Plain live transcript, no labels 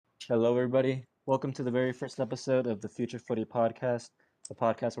Hello, everybody. Welcome to the very first episode of the Future Footy Podcast, the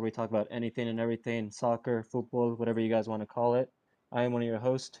podcast where we talk about anything and everything soccer, football, whatever you guys want to call it. I am one of your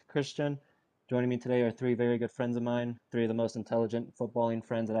hosts, Christian. Joining me today are three very good friends of mine, three of the most intelligent footballing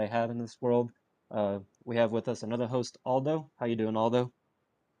friends that I have in this world. We have with us another host, Aldo. How you doing, Aldo?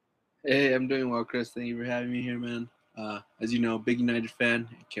 Hey, I'm doing well, Chris. Thank you for having me here, man. As you know, big United fan.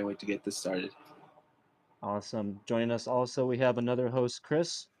 Can't wait to get this started. Awesome. Joining us also, we have another host,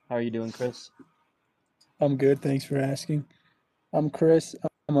 Chris. How are you doing, Chris? I'm good. Thanks for asking. I'm Chris.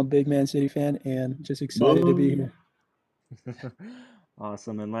 I'm a big Man City fan and just excited to be here.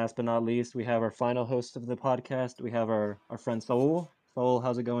 Awesome. And last but not least, we have our final host of the podcast. We have our friend Saul. Saul,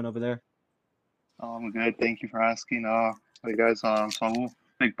 how's it going over there? I'm good. Thank you for asking. Hey guys, Saul,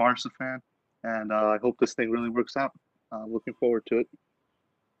 big Barca fan, and I hope this thing really works out. Looking forward to it.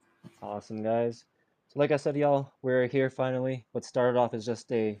 Awesome, guys. So, like I said, y'all, we're here finally. What started off as just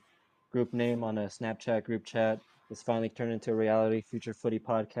a group name on a Snapchat group chat is finally turned into a reality. Future Footy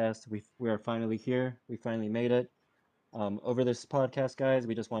Podcast. We are finally here. We finally made it. Over this podcast, guys,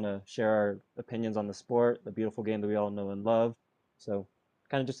 we just want to share our opinions on the sport, the beautiful game that we all know and love. So,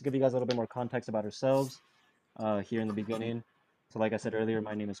 kind of just to give you guys a little bit more context about ourselves here in the beginning. So, like I said earlier,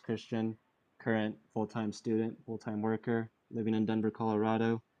 my name is Christian, current full-time student, full-time worker, living in Denver,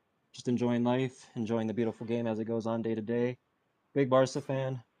 Colorado. Just enjoying life, enjoying the beautiful game as it goes on day to day. Big Barca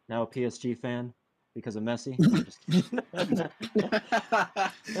fan, now a PSG fan because of Messi. I'm just kidding.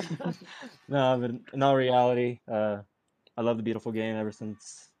 No, but in all reality, I love the beautiful game ever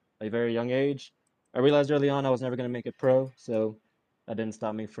since a very young age. I realized early on I was never going to make it pro, so that didn't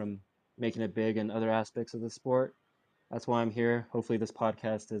stop me from making it big in other aspects of the sport. That's why I'm here. Hopefully, this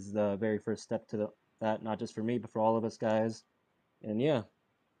podcast is the very first step to that, not just for me, but for all of us guys. And yeah,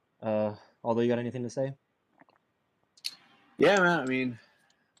 although you got anything to say? Yeah, man. I mean,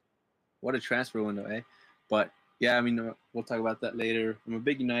 what a transfer window, eh? But yeah, I mean, we'll talk about that later. I'm a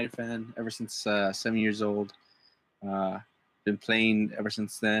big United fan ever since 7 years old. Been playing ever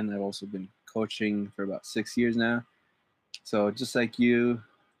since then. I've also been coaching for about 6 years now. So just like you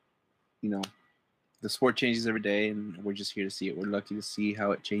know, the sport changes every day, and we're just here to see it. We're lucky to see how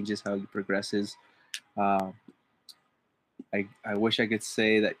it changes, how it progresses. Uh, I wish I could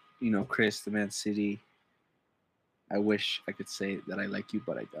say that, Chris, the Man City. I wish I could say that I like you,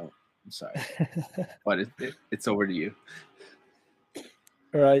 but I don't. I'm sorry, but it's over to you.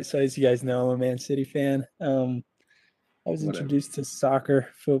 All right. So as you guys know, I'm a Man City fan. I was Whatever. introduced to soccer,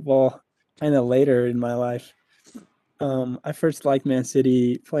 football, kind of later in my life. I first liked Man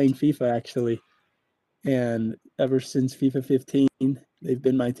City playing FIFA actually, and ever since FIFA 15, they've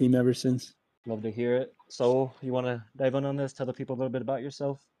been my team ever since. Love to hear it. So, you want to dive in on this? Tell the people a little bit about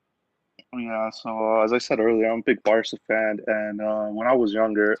yourself? Yeah. So as I said earlier, I'm a big Barca fan, and when I was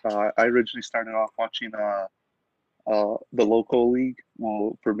younger, I originally started off watching the local league.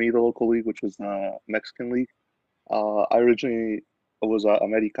 Well, for me, the local league, which was the Mexican league. I originally was a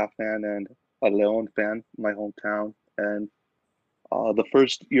America fan and a León fan, my hometown, and the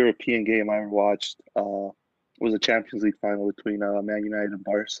first European game I ever watched was a Champions League final between Man United and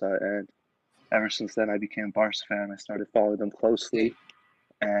Barca, and ever since then I became a Barca fan. I started following them closely,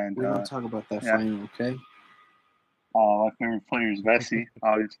 Hey, and we don't talk about that yeah, final, okay? my favorite player is Messi,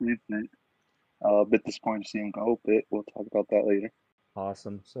 obviously, but a bit disappointed to see him go, but we'll talk about that later.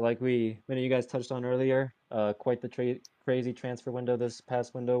 Awesome. So, like many of you guys touched on earlier, quite the crazy transfer window this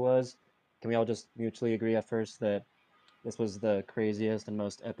past window was. Can we all just mutually agree at first that this was the craziest and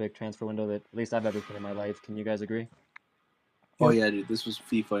most epic transfer window that at least I've ever seen in my life? Can you guys agree? Oh Yep. yeah, dude, this was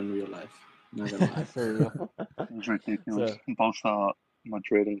FIFA in real life. Not gonna lie. For real. It was ridiculous. So, Both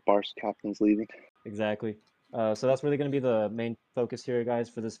Madrid and Barca captains leaving. exactly. So that's really going to be the main focus here, guys,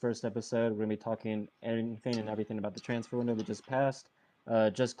 for this first episode. We're going to be talking anything and everything about the transfer window that just passed,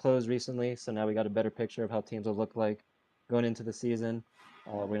 just closed recently. So now we got a better picture of how teams will look like going into the season.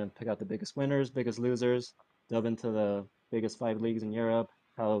 We're going to pick out the biggest winners, biggest losers, delve into the biggest five leagues in Europe,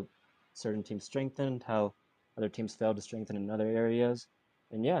 how certain teams strengthened, how other teams failed to strengthen in other areas.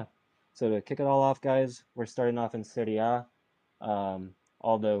 And yeah, so to kick it all off, guys, we're starting off in Serie A.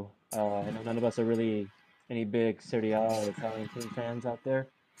 Although I know none of us are really any big Serie A or Italian team fans out there,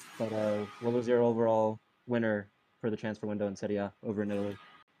 but what was your overall winner for the transfer window in Serie A over in Italy?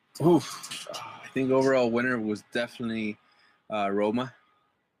 Oof. I think overall winner was definitely Roma.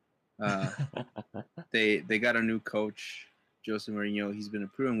 They got a new coach, Jose Mourinho. He's been a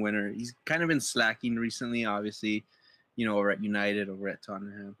proven winner. He's kind of been slacking recently, obviously, over at United, over at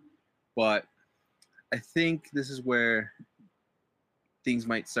Tottenham. But I think this is where things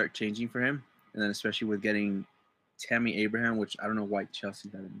might start changing for him, and then especially with getting Tammy Abraham, which I don't know why Chelsea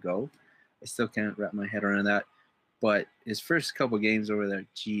let him go. I still can't wrap my head around that. But his first couple games over there,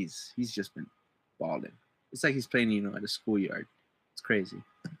 geez, he's just been balling. It's like he's playing, at a schoolyard. It's crazy.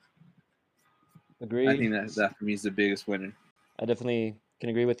 Agreed. I think that for me is the biggest winner. I definitely can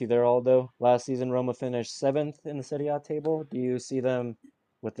agree with you there, Aldo. Last season, Roma finished 7th in the Serie A table. Do you see them,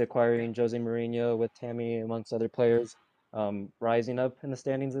 with acquiring Jose Mourinho, with Tammy, amongst other players, rising up in the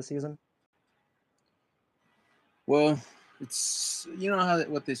standings this season? Well, it's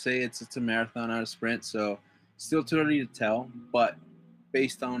what they say. It's a marathon, not a sprint. So still too early to tell. But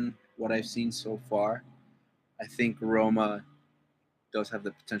based on what I've seen so far, I think Roma does have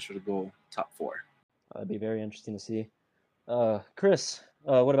the potential to go top 4. It'd be very interesting to see. Chris,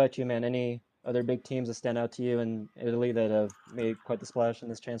 what about you, man? Any other big teams that stand out to you in Italy that have made quite the splash in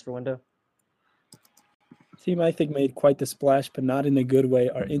this transfer window? Team I think made quite the splash, but not in a good way,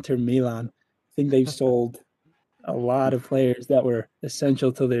 are Inter Milan. I think they've sold a lot of players that were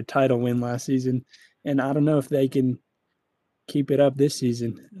essential to their title win last season, and I don't know if they can keep it up this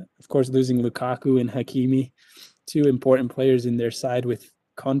season. Of course, losing Lukaku and Hakimi, 2 important players in their side, with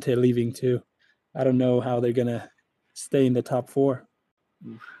Conte leaving too. I don't know how they're gonna stay in the top 4.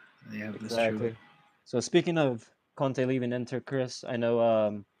 Yeah, that's Exactly. true. So speaking of Conte leaving Inter, Chris, I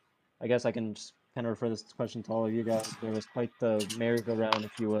know, I guess I can just kind of refer this question to all of you guys. There was quite the merry-go-round,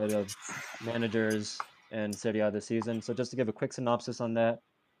 if you would, of managers in Serie A this season. So just to give a quick synopsis on that,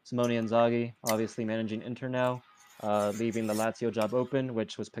 Simone Inzaghi, obviously managing Inter now, leaving the Lazio job open,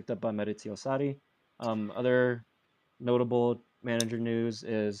 which was picked up by Maurizio Sarri. Other notable manager news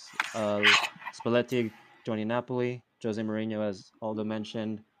is Spalletti joining Napoli, Jose Mourinho, as Aldo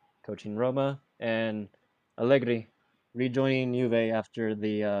mentioned, coaching Roma, and Allegri rejoining Juve after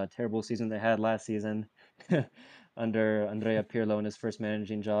the terrible season they had last season under Andrea Pirlo in his first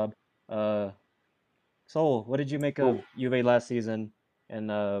managing job. Sol, what did you make of Juve last season and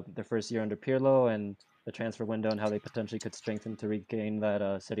their first year under Pirlo and the transfer window and how they potentially could strengthen to regain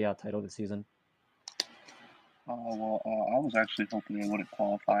that Serie A title this season? I was actually hoping they wouldn't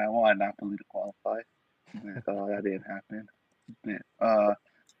qualify. I wanted Napoli to qualify, but that didn't happen. But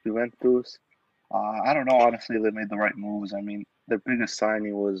Juventus, I don't know. Honestly, they made the right moves. I mean, their biggest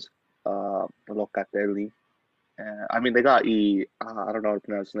signing was Locatelli. I mean, they got I don't know how to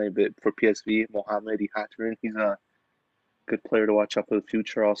pronounce his name, but for PSV, Mohamed Hatrin. He's a good player to watch out for the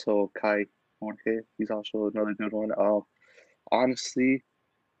future. Also, Kai Jorge, he's also another good one. Honestly,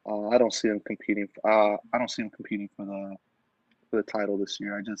 I don't see them competing. I don't see them competing for the title this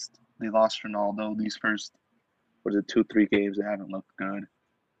year. They lost Ronaldo. These first, what is it, 2-3 games, they haven't looked good,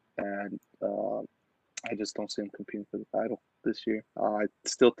 and I just don't see them competing for the title this year. I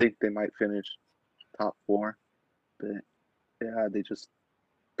still think they might finish top 4, but yeah, they just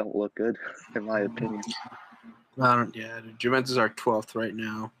don't look good, in my opinion. Juventus are 12th right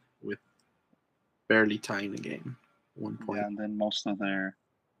now with barely tying the game, 1 point. Yeah, and then most of their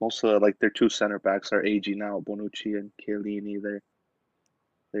 2 center backs are aging out. Bonucci and Chiellini,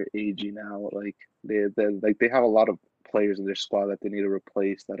 they're aging out. Like they have a lot of players in their squad that they need to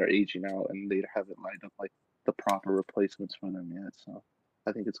replace that are aging out, and they haven't lined up like the proper replacements for them yet. So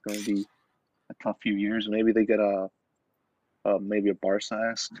I think it's going to be a tough few years. Maybe they get maybe a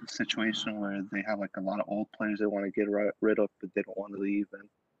Barca-esque situation where they have like a lot of old players they want to get rid of, but they don't want to leave, and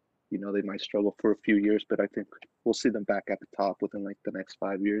they might struggle for a few years. But I think we'll see them back at the top within like the next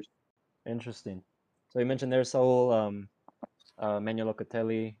 5 years. Interesting. So you mentioned there's Saul, Manuel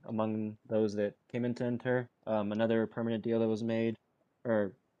Locatelli among those that came into Inter. Another permanent deal that was made,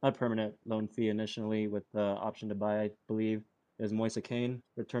 or not permanent, loan fee initially with the option to buy, I believe, is Moise Kean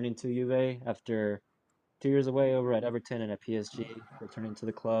returning to Juve after 2 years away over at Everton and at PSG, returning to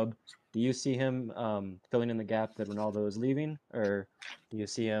the club. Do you see him filling in the gap that Ronaldo is leaving, or do you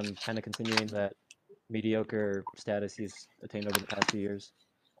see him kind of continuing that mediocre status he's attained over the past few years?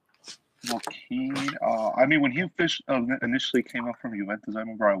 Well, Keane, I mean, when he initially came up from Juventus, I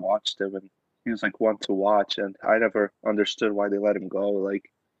remember I watched him and he was like one to watch, and I never understood why they let him go.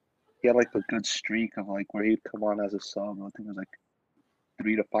 Like, he had like a good streak of like where he'd come on as a sub. I think it was like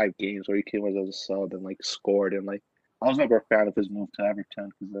 3 to 5 games where he came as a sub and like scored. And like, I was never a fan of his move to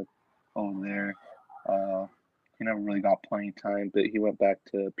Everton because there, uh, he never really got playing time, but he went back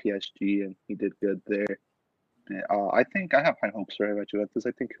to PSG and he did good there. I think I have high hopes for him at Juventus.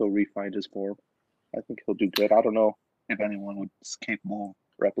 I think he'll refine his form. I think he'll do good. I don't know if anyone was capable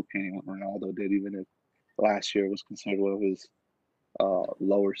of replicating what Ronaldo did, even if last year was considered one of his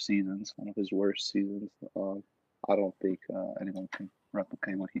lower seasons, one of his worst seasons. I don't think anyone can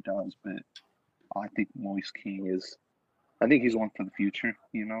replicate what he does, but I think Moise Kean I think he's one for the future,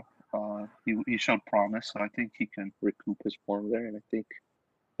 he showed promise, so I think he can recoup his form there, and I think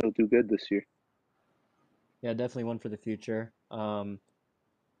he'll do good this year. Yeah, definitely one for the future.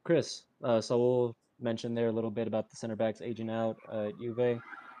 Chris, Saul mentioned there a little bit about the center backs aging out at Juve.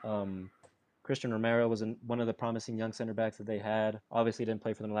 Christian Romero was one of the promising young center backs that they had. Obviously, didn't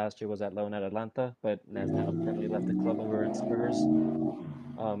play for them last year, was at loan at Atlanta, but has now permanently left the club over at Spurs.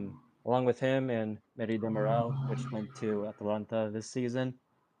 Along with him and Merih Demiral, which went to Atalanta this season.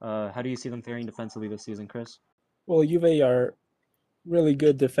 How do you see them faring defensively this season, Chris? Well, Juve are really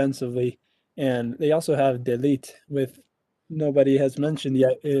good defensively, and they also have De Ligt, with nobody has mentioned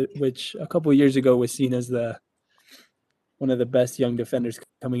yet, which a couple of years ago was seen as one of the best young defenders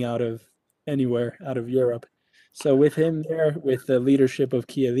coming out of anywhere out of Europe. So with him there, with the leadership of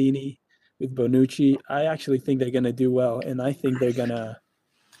Chiellini, with Bonucci, I actually think they're going to do well, and I think they're going to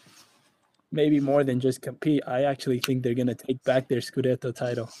maybe more than just compete. I actually think they're going to take back their Scudetto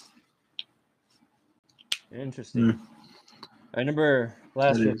title. Interesting. I remember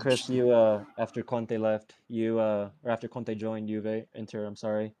last year, Chris, you after Conte left, or after Conte joined Inter, I'm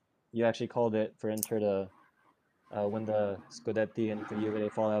sorry, you actually called it for Inter to win the Scudetti and for Juve to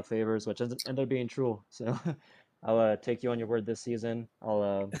fall out favors, which ended up being true. So I'll take you on your word this season.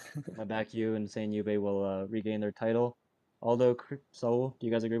 I'll back you in saying Juve will regain their title. Although, Saul, do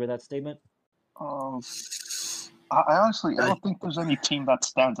you guys agree with that statement? I honestly, I don't think there's any team that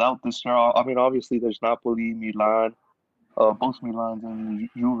stands out this year. I mean, obviously, there's Napoli, Milan, both Milans and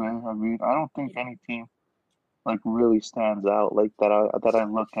Juve. I mean, I don't think any team like really stands out like that. I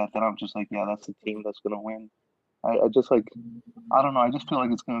look at that I'm just like, yeah, that's the team that's gonna win. I just like, I don't know. I just feel like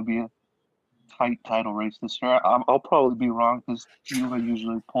it's gonna be a tight title race this year. I'll probably be wrong because Juve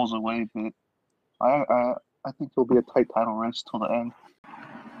usually pulls away, but I think it'll be a tight title race till the end.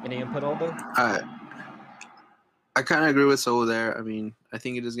 Any input, Aldo? I kind of agree with Saul there. I mean, I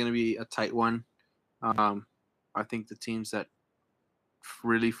think it is going to be a tight one. I think the teams that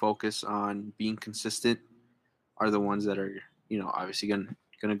really focus on being consistent are the ones that are, obviously going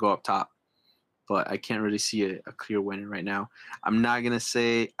to go up top. But I can't really see a clear winner right now. I'm not going to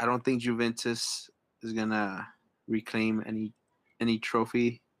say I don't think Juventus is going to reclaim any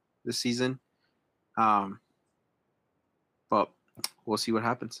trophy this season. But we'll see what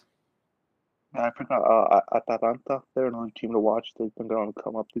happens. I forgot Atalanta. They're another team to watch. They've been going to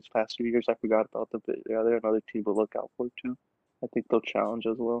come up these past few years. I forgot about them, but yeah, they're another team to look out for too. I think they'll challenge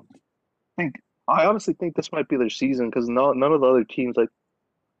as well. I honestly think this might be their season because none of the other teams like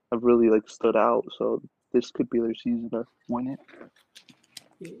have really like stood out. So this could be their season to win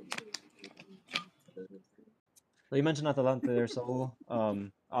it. Well, you mentioned Atalanta there, Saul.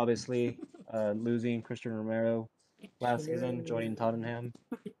 Obviously, losing Christian Romero last season, joining Tottenham.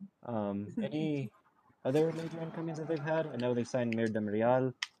 Any other major incomings that they've had? I know they signed Merih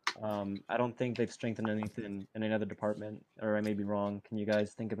Demiral. I don't think they've strengthened anything in any other department, or I may be wrong. Can you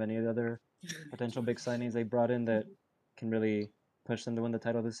guys think of any other potential big signings they brought in that can really push them to win the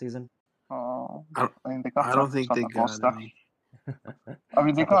title this season? I mean, they got I don't think they got Costa. any. I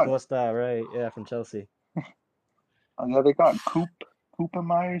mean, they got Costa, right? Yeah, from Chelsea. yeah, they got Koopa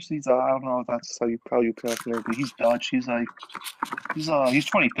Myers. He's I don't know if that's how you pronounce his name, but he's Dutch. He's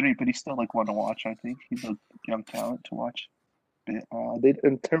 23, but he's still like one to watch. I think he's a young talent to watch. But they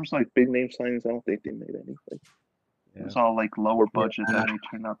in terms of like big name signings, I don't think they made anything. Yeah. It's all like lower budget that they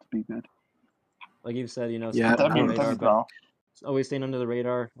turned out to be good. Like you've said, Yeah, staying under the radar, but Demiral. always staying under the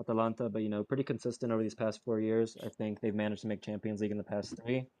radar, Atalanta, but pretty consistent over these past 4 years. I think they've managed to make Champions League in the past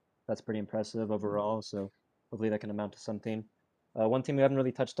 3. That's pretty impressive overall. So hopefully that can amount to something. One team we haven't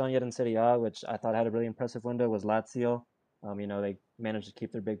really touched on yet in Serie A, which I thought had a really impressive window, was Lazio. They managed to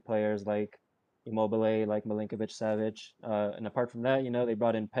keep their big players like Immobile, like Milinkovic-Savic. And apart from that, they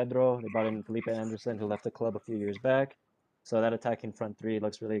brought in Pedro, they brought in Felipe Anderson, who left the club a few years back. So that attacking front three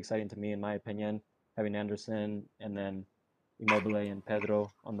looks really exciting to me, in my opinion, having Anderson and then Immobile and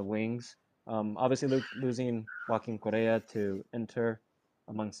Pedro on the wings. Obviously, losing Joaquin Correa to Inter,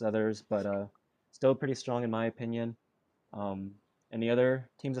 amongst others, but still pretty strong in my opinion. Any other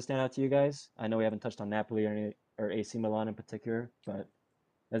teams that stand out to you guys? I know we haven't touched on Napoli or AC Milan in particular, but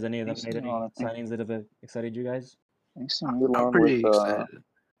has any of them made any signings that have excited you guys? AC Milan I'm pretty with excited.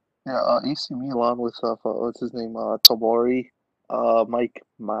 AC Milan with what's his name? Tomori, Mike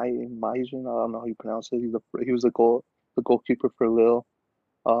Maisen. I don't know how you pronounce it. He was the goalkeeper for Lille.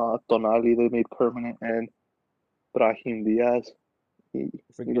 Tonali they made permanent, and Brahim Diaz.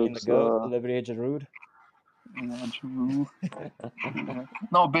 Forgetting the GOAT, Olivier Giroud. Yeah, Giroud.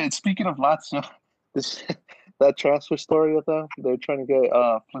 No, but speaking of Lazio, that transfer story of them, they're trying to get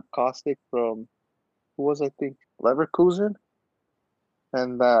Flip Kostic from who was I think Leverkusen.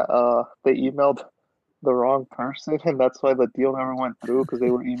 and that they emailed the wrong person, and that's why the deal never went through because they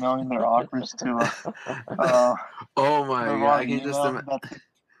were emailing their offers to Oh my the god, wrong email.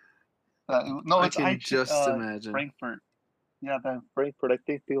 No, I it's can just imagine. Frankfurt. Yeah, that Frankfurt. I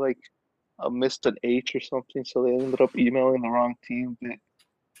think they like missed an H or something, so they ended up emailing the wrong team. But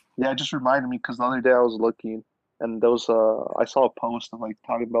yeah, it just reminded me because the other day I was looking, and those I saw a post of like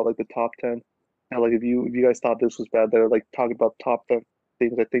talking about like the top 10, and like if you guys thought this was bad, they're like talking about top 10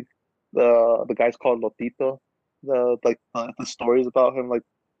 things. I think the guy's called Lotito. The stories about him, like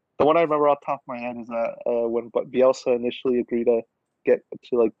the one I remember off the top of my head is that when Bielsa initially agreed to get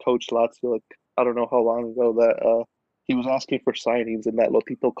to like coach Lazio, like I don't know how long ago, that he was asking for signings, and that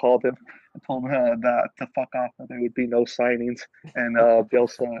Lotito called him and told him that to fuck off, that there would be no signings, and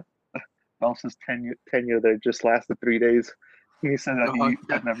Bielsa's tenure there just lasted 3 days. He said that Oh he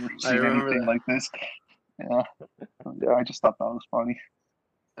yeah, had never I seen remember anything that. like this. Yeah, yeah, I just thought that was funny.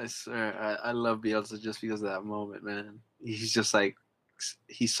 I swear, I love Bielsa just because of that moment, man. He's just like,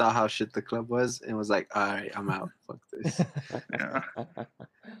 he saw how shit the club was and was like, all right, I'm out. Fuck this. Yeah.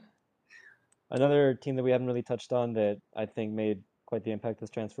 Another team that we haven't really touched on that I think made quite the impact this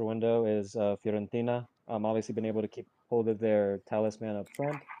transfer window is Fiorentina. Obviously been able to keep hold of their talisman up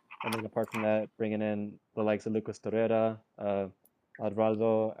front, and then apart from that, bringing in the likes of Lucas Torreira,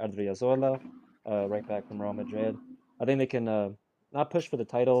 Alvaro Adriazola, right back from Real Madrid. I think they can not push for the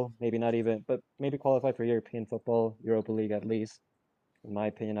title, maybe not even, but maybe qualify for European football, Europa League at least. In my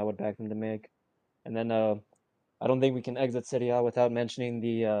opinion, I would back them to make. And then I don't think we can exit Serie A without mentioning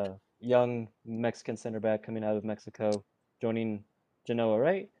the young Mexican center back coming out of Mexico, joining Genoa,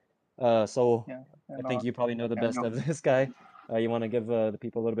 right? So Yeah, I and think you probably know the yeah, best of this guy. You want to give the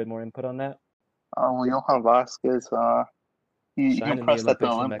people a little bit more input on that? well, Johan Vasquez, he Shine in the impressed at the Olympics in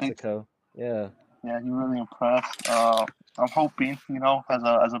Olympics. Mexico. Yeah. Yeah, he really impressed. I'm hoping,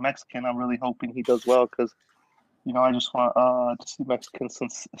 as a Mexican, I'm really hoping he does well because, I just want to see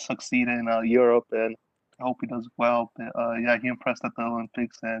Mexicans succeed in Europe, and I hope he does well. But yeah, he impressed at the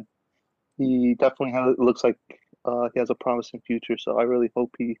Olympics, and he definitely looks like he has a promising future. So I really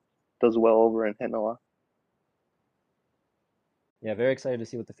hope he does well over in Genoa. Yeah, very excited to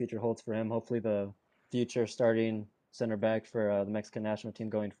see what the future holds for him. Hopefully, the future starting center back for the Mexican national team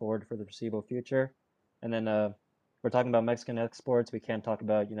going forward for the foreseeable future. And then we're talking about Mexican exports. We can talk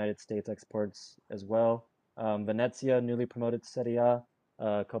about United States exports as well. Venezia, newly promoted to Serie A,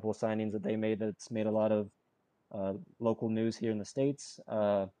 a couple of signings that they made that's made a lot of local news here in the States.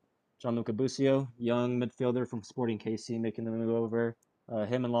 Gianluca Busio, young midfielder from Sporting KC, making the move over.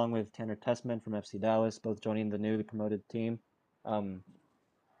 Him along with Tanner Tessman from FC Dallas, both joining the newly promoted team. Um,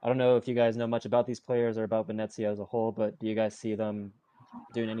 I don't know if you guys know much about these players or about Venezia as a whole, but do you guys see them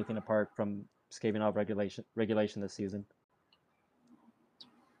doing anything apart from staving off regulation this season?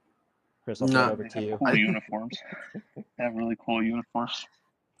 Chris, I'll throw it No, over They to have you. cool uniforms. They have really cool uniforms.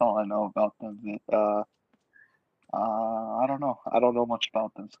 That's all I know about them. I don't know. I don't know much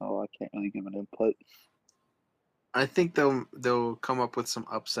about them, so I can't really give an input. I think they'll come up with some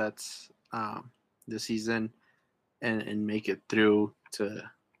upsets this season and make it through to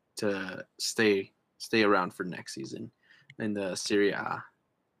stay around for next season in the Serie A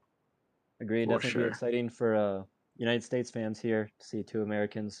Agree. for Definitely be sure. exciting for United States fans here to see two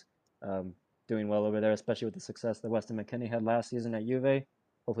Americans doing well over there, especially with the success that Weston McKennie had last season at Juve.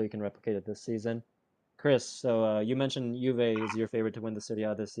 Hopefully, you can replicate it this season. Chris, so you mentioned Juve is your favorite to win the Serie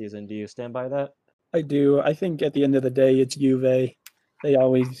A this season. Do you stand by that? I do. I think at the end of the day, it's Juve. They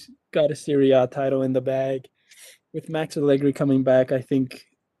always got a Serie A title in the bag. With Max Allegri coming back, I think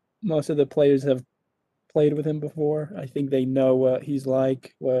most of the players have played with him before. I think they know what he's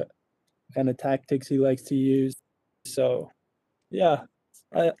like, what kind of tactics he likes to use. So, yeah,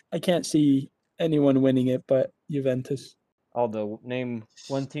 I can't see anyone winning it but Juventus. Aldo, name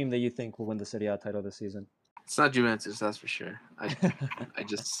one team that you think will win the Serie A title this season. It's not Juventus, that's for sure.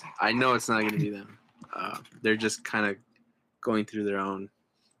 I know it's not going to be them. They're just kind of going through their own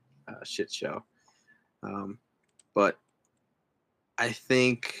shit show. But I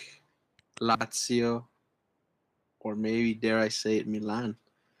think Lazio, or maybe dare I say it, Milan.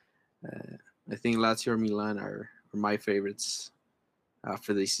 I think Lazio or Milan are my favorites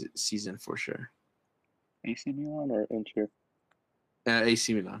for this season for sure. AC Milan or Inter?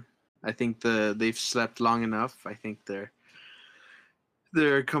 AC Milan. I think they've slept long enough. I think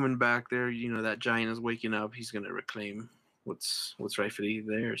they're coming back. That giant is waking up. He's gonna reclaim what's rightfully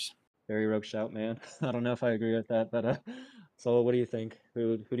theirs. Very rogue shout, man. I don't know if I agree with that, but so what do you think?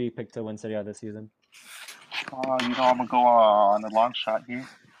 Who do you pick to win Serie A this season? I'm gonna go on a long shot here.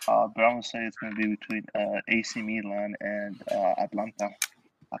 But I'm gonna say it's gonna be between AC Milan and Atlanta.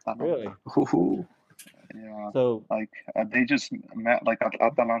 Really? Ooh. Yeah, So like they just like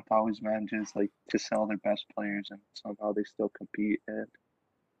Atalanta always manages like to sell their best players, and somehow they still compete. And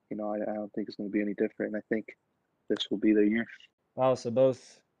I don't think it's going to be any different. I think this will be their year. wow, so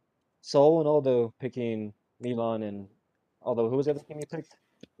both Seoul and Aldo picking Milan and although who was the other team you picked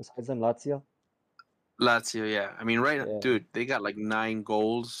besides them, Lazio? Lazio, yeah. I mean, right now, Yeah. dude, they got like 9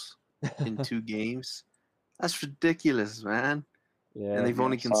 goals in 2 games. That's ridiculous, man. And Yeah, they've Yeah,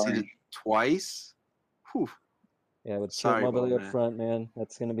 only conceded sorry. twice. Whew. yeah, with Pio Sorry, bro, Immobile up man. front, man,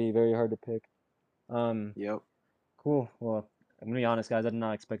 that's gonna be very hard to pick. Um, Yep. cool. Well, I'm gonna be honest, guys. I did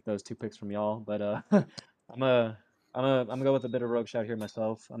not expect those two picks from y'all, but I'm a, I'm gonna go with a bit of rogue shot here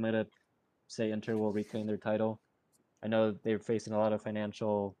myself. I'm gonna say Inter will reclaim their title. I know they're facing a lot of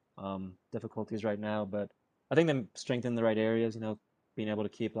financial difficulties right now, but I think they strengthen the right areas. Being able to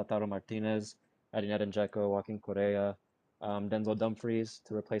keep Lautaro Martinez, adding Edin Dzeko, Joaquin Correa, Denzel Dumfries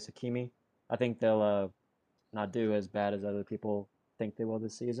to replace Hakimi. I think they'll not do as bad as other people think they will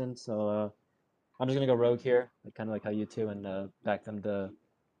this season. So I'm just gonna go rogue here, kind of like how you two, and back them to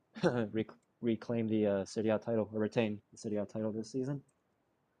reclaim the Serie A title or retain the Serie A title this season.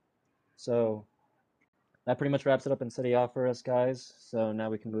 So that pretty much wraps it up in Serie A for us, guys. So now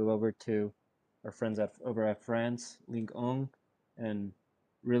we can move over to our friends over at France, Ligue 1. And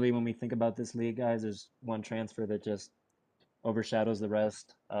really, when we think about this league, guys, there's one transfer that just overshadows the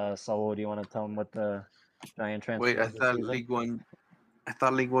rest. Saul, do you want to tell them what the giant transfer Wait, was this season? I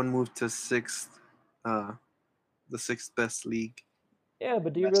thought League One moved to sixth, uh, the sixth best league. Yeah,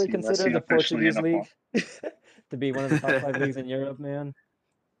 but do you really consider Messi the officially in Portuguese a league to be one of the top five leagues in Europe, man?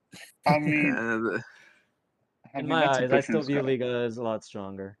 I mean, Uh, In my that's a eyes, I different still view discussion. Liga as a lot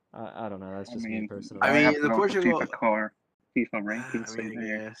stronger. I don't know. That's I just me mean, I personally. I have mean, to the know what the Portugal. FIFA rankings I say mean, I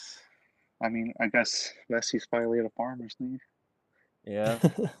there. guess. I mean, I guess Messi's finally in a farmers league. Yeah.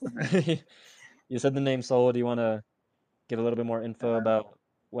 You said the name Solo. Do you want to give a little bit more info And about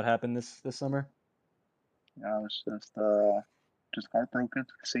what happened this summer? I was just heartbroken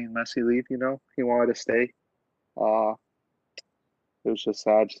seeing Messi leave. He wanted to stay. Uh, it was just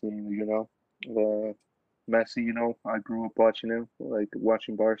sad seeing the Messi. I grew up watching him, like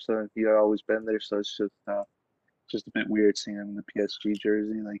watching Barca, and he had always been there. So it's just a bit weird seeing him in the PSG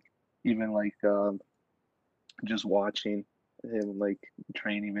jersey. Like even like just watching him like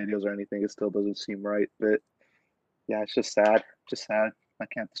training videos or anything, it still doesn't seem right. But yeah, it's just sad. Just sad. I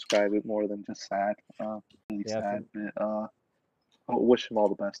can't describe it more than just sad. Really Yeah, sad. But I wish him all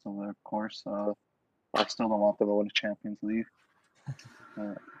the best over there, of course. I still don't want them to win the Champions League.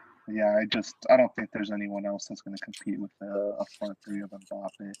 But yeah, I don't think there's anyone else that's going to compete with a front three of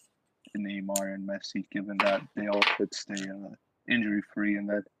Mbappe, Neymar, and Messi, given that they all could stay injury free and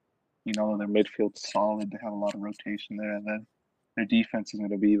that their midfield's solid. They have a lot of rotation there, and then their defense is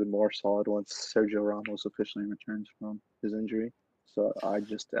going to be even more solid once Sergio Ramos officially returns from his injury. So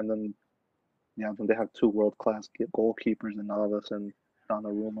and then then they have two world class goalkeepers in Navas and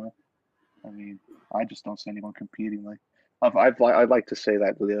Donnarumma. I mean, I just don't see anyone competing. Like, I'd like to say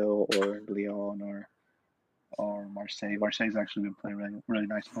that Lille or Lyon or Marseille. Marseille's actually been playing really, really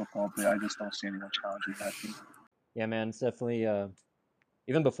nice football, but I just don't see anyone challenging that team. yeah, man. It's definitely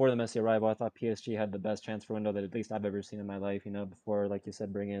even before the Messi arrival, I thought PSG had the best transfer window that at least I've ever seen in my life. Before, like you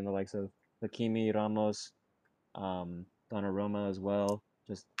said, bringing in the likes of Hakimi, Ramos, Donnarumma as well.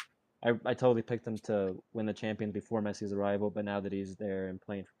 Just I totally picked them to win the champions before Messi's arrival, but now that he's there and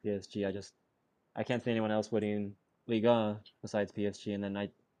playing for PSG, I can't see anyone else winning Liga besides PSG, and then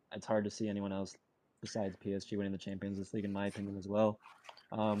it's hard to see anyone else besides PSG winning the Champions League in my opinion as well.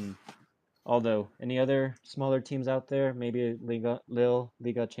 Um, although any other smaller teams out there, maybe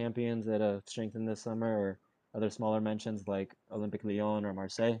Liga champions that strengthened this summer, or other smaller mentions like Olympique Lyon or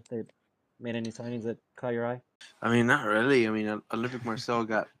Marseille, they made any signings that caught your eye? I mean, not really. I mean, Olympic Marseille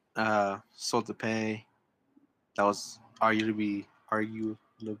got sold to pay. That was arguably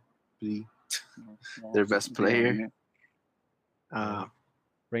their best player. Yeah.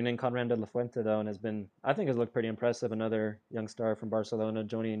 Bringing in Conrad de la Fuente though, and I think has looked pretty impressive. Another young star from Barcelona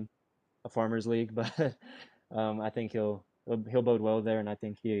joining a farmers league, but I think he'll bode well there, and I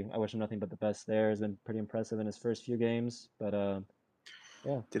wish him nothing but the best there. Has been pretty impressive in his first few games, but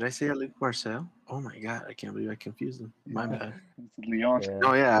yeah, Did I say Olympic Marseille? Oh my god, I can't believe I confused them. My bad. It's Lyon. yeah,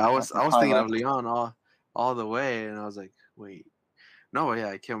 Oh yeah, I That's was high thinking of level. Lyon all the way, and I was like, wait, no, yeah,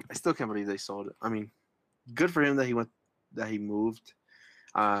 I still can't believe they sold it. I mean, good for him that he moved.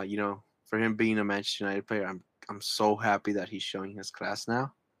 For him being a Manchester United player, I'm so happy that he's showing his class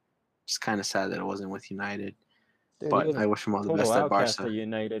now. Just kind of sad that it wasn't with United. Dude, he but was I a wish him all the total best at outcast Barca. at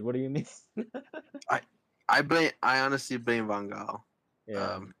United. What do you mean? I honestly blame Van Gaal. Yeah.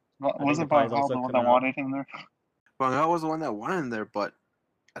 Um, think the Wasn't prize Van Gaal also the one come that out. wanted him there? Van Gaal was the one that won in there, but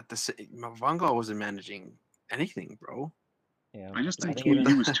at the Van Gaal wasn't managing anything, bro. Yeah. I just I think think even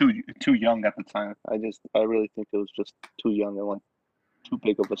he was too young at the time. I really think it was just too young and like too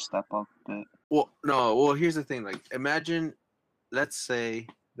big of a step up. But Well, here's the thing. Like, imagine, let's say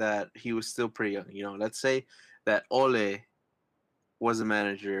that he was still pretty young. You know, let's say that Ole was a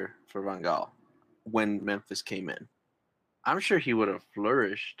manager for Van Gaal when Memphis came in. I'm sure he would have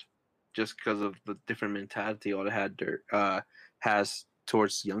flourished just because of the different mentality Ole has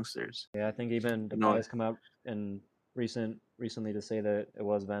towards youngsters. Yeah, I think even the No. prize come out in recently to say that it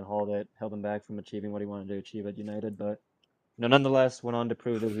was Van Hal that held him back from achieving what he wanted to achieve at United, but nonetheless went on to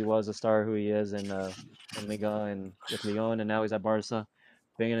prove that he was a star who he is in Liga and with Lyon, and now he's at Barca,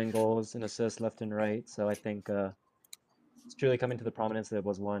 bringing in goals and assists left and right. So I think it's truly coming to the prominence that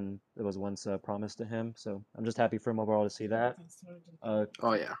was once promised to him. So I'm just happy for him overall to see that.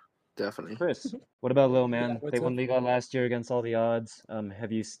 Oh yeah, definitely. Chris, what about Lil Man? what's They won up? Liga last year against all the odds.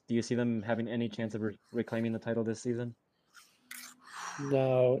 Do you see them having any chance of reclaiming the title this season?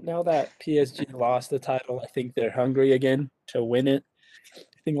 No, now that PSG lost the title, I think they're hungry again to win it.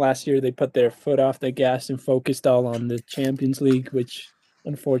 I think last year they put their foot off the gas and focused all on the Champions League, which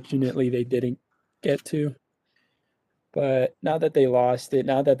unfortunately they didn't get to. But now that they lost it,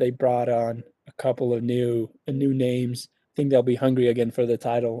 now that they brought on a couple of new names, I think they'll be hungry again for the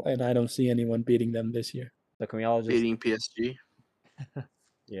title, and I don't see anyone beating them this year. So can we all just Beating PSG.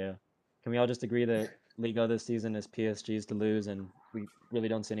 yeah? Can we all just agree that Liga this season is PSG's to lose, and we really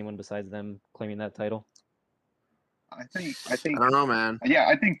don't see anyone besides them claiming that title? I think I don't know, man. yeah,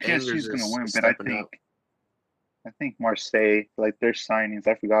 I think PSG Angers is gonna is win, but I stepping up. think Marseille, like their signings,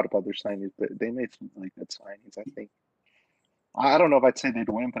 I forgot about their signings, but they made some really good signings. I think. I don't know if I'd say they'd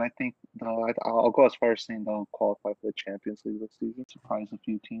win, but I think I'll go as far as saying they'll qualify for the Champions League this season. Surprise a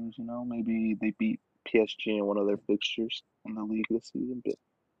few teams, you know. Maybe they beat PSG in one of their fixtures in the league this season. But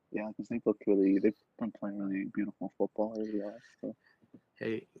yeah, because they've been playing really beautiful football early on. So.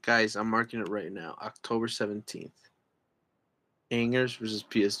 Hey guys, I'm marking it right now. October 17th. Angers versus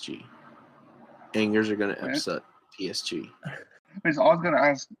PSG. Angers are gonna upset PSG. I was gonna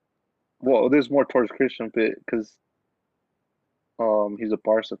ask. Well, there's more towards Christian, but because he's a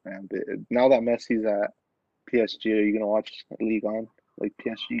Barca fan. But now that Messi's at PSG, are you gonna watch League on like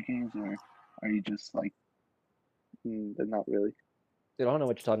PSG games, or are you just like, not really? Dude, I don't know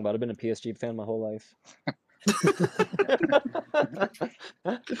what you're talking about. I've been a PSG fan my whole life.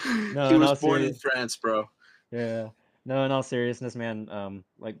 No, He in was all born in serious, France, bro. yeah. No, in all seriousness, man.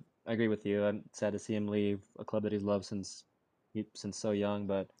 Like I agree with you. I'm sad to see him leave a club that he's loved since so young.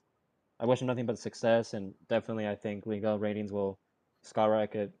 But I wish him nothing but success, and definitely I think Liga ratings will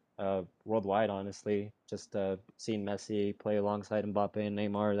skyrocket worldwide. Honestly, just seeing Messi play alongside Mbappe and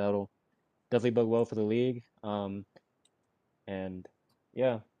Neymar, that'll definitely bode well for the league. And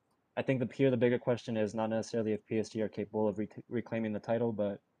yeah, I think the bigger question is not necessarily if PSG are capable of reclaiming the title,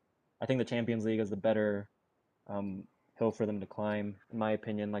 but I think the Champions League is the better um, hill for them to climb, in my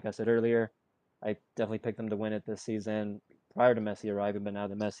opinion. Like I said earlier, I definitely picked them to win it this season prior to Messi arriving, but now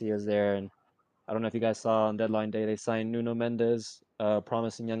that Messi is there, and I don't know if you guys saw on deadline day they signed Nuno Mendes,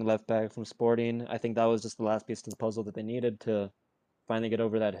 promising young left back from Sporting. I think that was just the last piece to the puzzle that they needed to finally get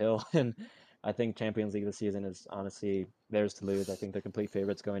over that hill. And I think Champions League this season is honestly theirs to lose. I think they're complete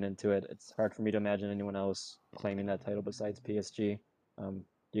favorites going into it. It's hard for me to imagine anyone else claiming that title besides PSG. Do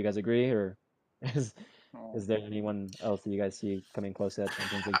you guys agree, or is is there anyone else that you guys see coming close to that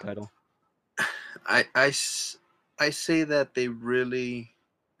Champions League title? I say that they really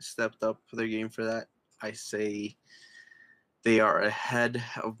stepped up their game for that. I say they are ahead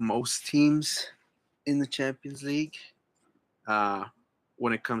of most teams in the Champions League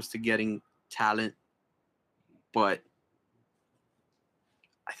when it comes to getting talent. But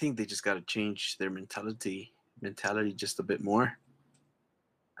I think they just got to change their mentality just a bit more.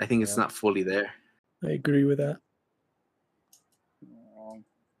 I think it's Yeah. not fully there. I agree with that.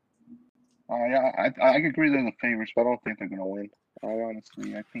 Yeah, I agree they're the favorites, but I don't think they're gonna win.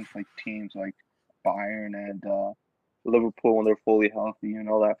 I think like teams like Bayern and Liverpool when they're fully healthy, you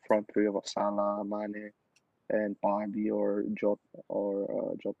know, that front three of Salah, Mane, and Bobby or Jota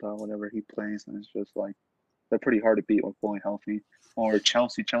whenever he plays, is just like they're pretty hard to beat when fully healthy. Or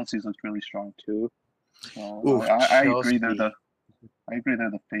Chelsea's looks really strong too. So Ooh, I agree Chelsea. I agree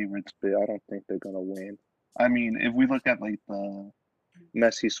they're the favorites, but I don't think they're gonna win. I mean, if we look at like the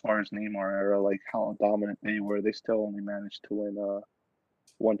Messi, Suarez, Neymar era, like how dominant they were, they still only managed to win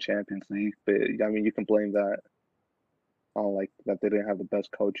one Champions League. But I mean, you can blame that like that they didn't have the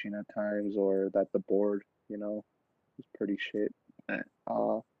best coaching at times, or that the board, is pretty shit. But,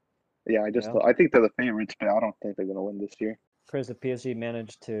 yeah, Yeah. I think they're the favorites, but I don't think they're gonna win this year. Chris, if PSG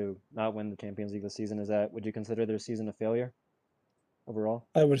managed to not win the Champions League this season, would you consider their season a failure overall?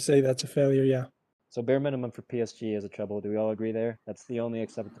 I would say that's a failure. Yeah. So bare minimum for PSG is a treble. Do we all agree there? That's the only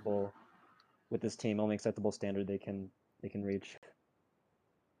acceptable with this team, only acceptable standard they can reach.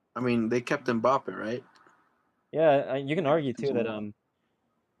 I mean, they kept Mbappe, right? Yeah, you can argue As too that well.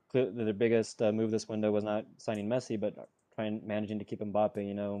 their biggest move this window was not signing Messi, but managing to keep Mbappe.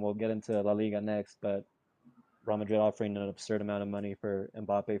 And we'll get into La Liga next, but Real Madrid offering an absurd amount of money for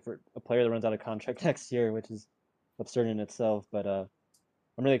Mbappe for a player that runs out of contract next year, which is absurd in itself. But I'm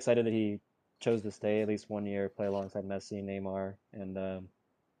really excited that he chose to stay at least 1 year, play alongside Messi and Neymar, and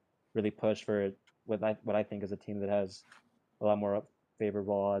really push for what I think is a team that has a lot more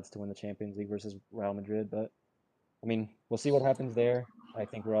favorable odds to win the Champions League versus Real Madrid. But I mean, we'll see what happens there. I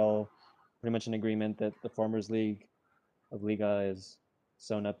think we're all pretty much in agreement that the Farmers League of Liga is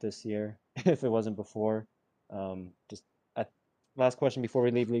sewn up this year, if it wasn't before. Just last question before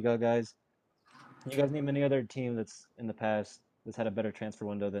we leave Liga, guys. Can you guys name any other team that's in the past that's had a better transfer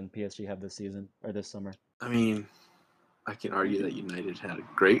window than PSG have this season or this summer? I mean, I can argue that United had a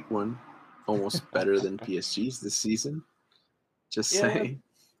great one, almost better than PSG's this season. Just Yeah, saying.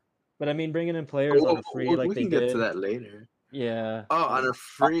 but I mean, bringing in players on a free like We they can get to did. that later. Yeah, Oh, but on a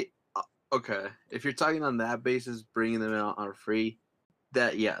free. Okay, if you're talking on that basis, bringing them out on a free,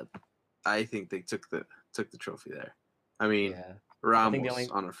 I think they took the trophy there. I mean, yeah, I think the Ramos only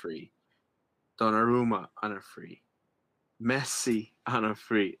on a free, Donnarumma on a free, Messi on a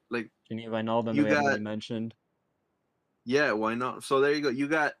free. Like Gini Wijnaldum that you we haven't got, really mentioned. yeah, why not? So there you go. You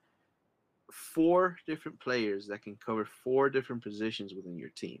got 4 different players that can cover 4 different positions within your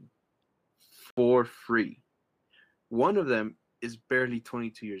team for free. One of them is barely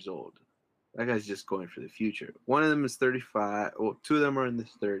 22 years old. That guy's just going for the future. One of them is 35. Well, 2 of them are in the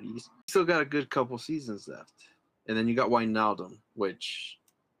 30s. Still got a good couple seasons left. And then you got Wijnaldum, which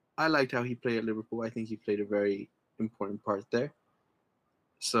I liked how he played at Liverpool. I think he played a very important part there.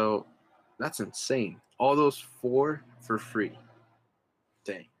 So that's insane. All those 4 for free.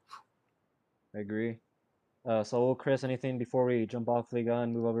 Dang. I agree. So, Chris, anything before we jump off Liga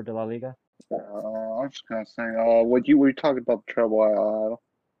and move over to La Liga? I was just gonna say, what you were talking about the treble.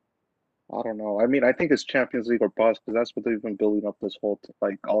 I don't know. I mean, I think it's Champions League or bust because that's what they've been building up this whole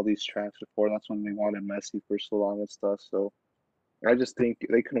like all these transfers for. That's when they wanted Messi for so long and stuff. So I just think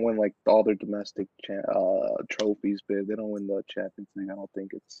they can win like all their domestic trophies, but if they don't win the Champions League, I don't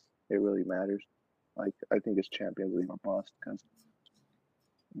think it really matters. Like I think it's Champions League or bust because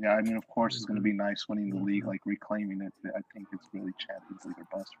yeah, I mean, of course it's gonna be nice winning the league, like reclaiming it. But I think it's really Champions League or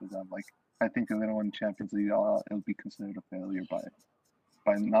bust for them. Like I think if they don't win Champions League, it'll be considered a failure by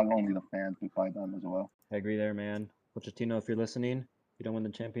not only the fans but by them as well. I agree there, man. Pochettino, if you're listening, if you don't win the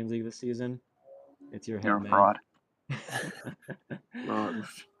Champions League this season, it's your You're head, a man. fraud. Uh,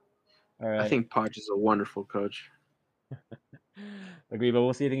 All I right. think Poch is a wonderful coach. Agree, but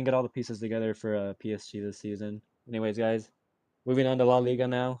we'll see if we can get all the pieces together for PSG this season. Anyways, guys, moving on to La Liga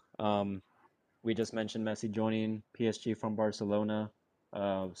now. We just mentioned Messi joining PSG from Barcelona.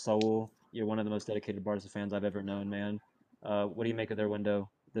 Saul, you're one of the most dedicated Barca fans I've ever known, man. What do you make of their window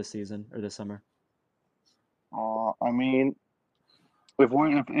this season or this summer? I mean, if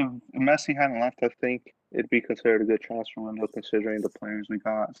Messi hadn't left, I think it'd be considered a good transfer window considering the players we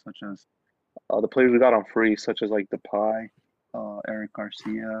got, such as the players we got on free, such as like Depay, Eric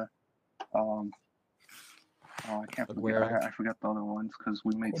Garcia. Um, I can't forget. Aguero. I forget the other ones because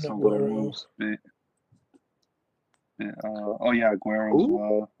we made Kun some good Aguero. moves. Oh yeah, Aguero as Who?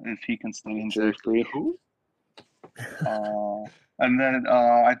 well if he can stay injury free. Who? And then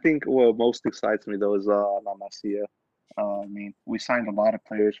I think what most excites me though is La Masia. I mean, we signed a lot of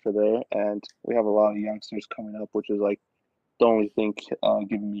players for there, and we have a lot of youngsters coming up, which is like the only thing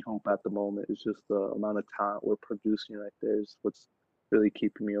giving me hope at the moment. Is just the amount of talent we're producing right there is what's really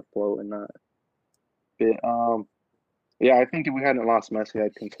keeping me afloat and not. But yeah, I think if we hadn't lost Messi,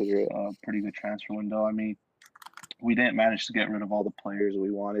 I'd consider it a pretty good transfer window. I mean, we didn't manage to get rid of all the players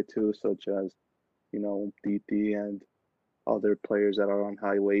we wanted to, such as DT and other players that are on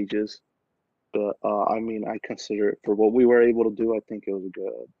high wages. But I mean, I consider it for what we were able to do. I think it was a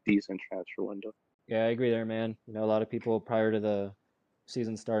good, decent transfer window. Yeah, I agree there, man. A lot of people prior to the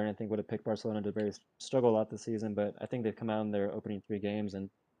season starting, I think would have picked Barcelona to very struggle a lot this season, but I think they've come out in their opening 3 games and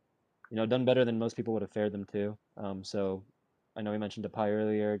done better than most people would have fared them to. So I know we mentioned Depay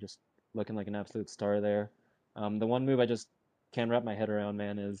earlier, just looking like an absolute star there. The one move I just can't wrap my head around,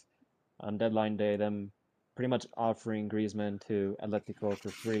 man, is on deadline day them pretty much offering Griezmann to Atletico for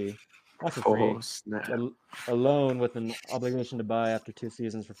free. Not for free, Oh snap, but a loan with an obligation to buy after 2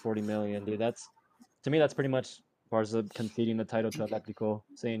 seasons for 40 million, dude. That's to me, that's pretty much Barca conceding the title to Atletico,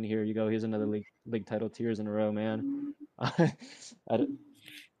 saying, "Here you go. Here's another league title, 2 years in a row, man." I,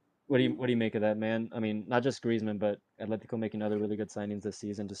 what do you make of that, man? I mean, not just Griezmann, but Atletico making other really good signings this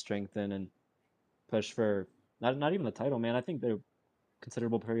season to strengthen and push for not even the title, man. I think they're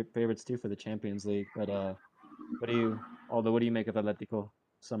considerable favorites too for the Champions League. But what do you make of Atletico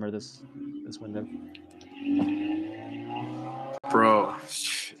summer this window? bro.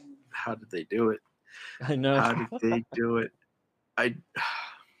 How did they do it? I know. How did they do it? I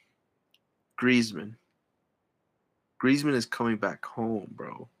Griezmann. Griezmann is coming back home,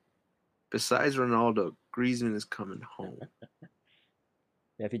 bro. Besides Ronaldo, Griezmann is coming home.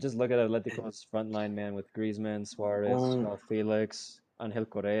 Yeah, if you just look at Atletico's front line, man, with Griezmann, Suarez, Oh. Joao Felix, Angel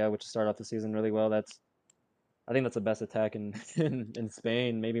Correa, which started off the season really well. I think that's the best attack in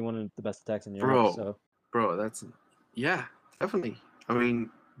Spain, maybe one of the best attacks in Europe. So Bro, yeah, definitely. I mean,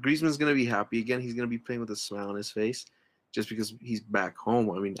 Griezmann's gonna be happy again. He's gonna be playing with a smile on his face, just because he's back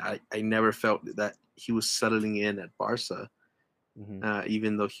home. I mean, I never felt that he was settling in at Barca,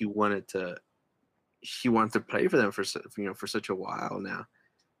 even though he wanted to play for them for such a while now.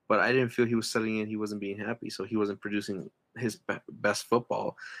 But I didn't feel he was settling in. He wasn't being happy, so he wasn't producing his best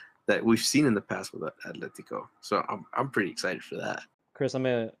football that we've seen in the past with Atletico. So I'm pretty excited for that. Chris, I'm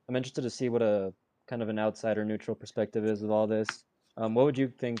interested to see what a kind of an outsider neutral perspective is of all this. What would you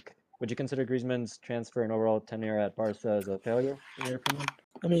think? Would you consider Griezmann's transfer and overall tenure at Barca as a failure, in your opinion?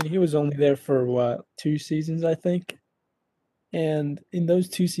 I mean, he was only there for what, 2 seasons, I think. And in those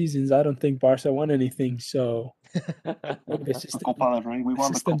 2 seasons, I don't think Barca won anything. So maybe the The system, Copa del Rey. We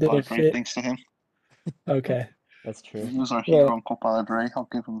won the system Copa del didn't Rey fit. thanks to him. Okay. That's true. He was our Well- hero in Copa del Rey. I'll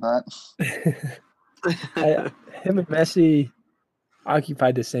give him that. Him and Messi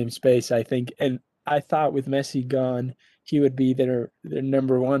occupied the same space, I think. And I thought with Messi gone, he would be their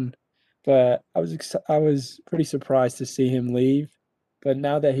number one. But I was pretty surprised to see him leave. But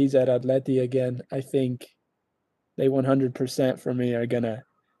now that he's at Atleti again, I think they 100% for me are gonna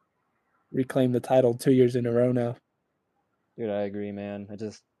reclaim the title 2 years in a row now. Dude, I agree, man.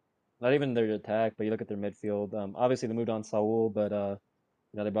 Not even their attack, but you look at their midfield. Obviously they moved on Saul, but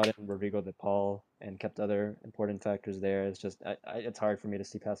they brought in Rodrigo de Paul and kept other important factors there. It's just it's hard for me to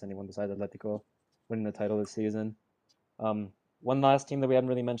see past anyone besides Atletico winning the title this season. One last team that we haven't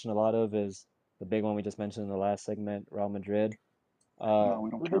really mentioned a lot of is the big one we just mentioned in the last segment, Real Madrid. No,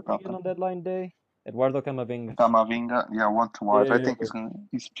 we don't Who did care they bring about in them. on deadline day? Eduardo Camavinga. Camavinga, yeah, one to watch. I think Yeah.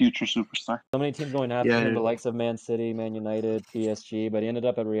 he's future superstar. So many teams going after him, the likes of Man City, Man United, PSG, but he ended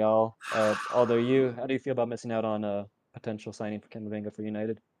up at Real. How do you feel about missing out on a potential signing for Camavinga for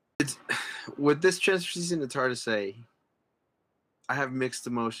United? With this transfer season, it's hard to say. I have mixed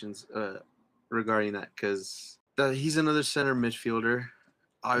emotions regarding that because he's another center midfielder.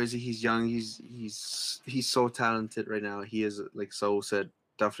 Obviously, he's young. He's so talented right now. He is, like Saul said,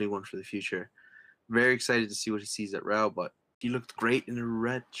 definitely one for the future. Very excited to see what he sees at Real, but he looked great in a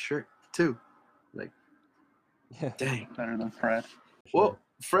red shirt too. Like, Yeah, dang. Better than Fred. Well,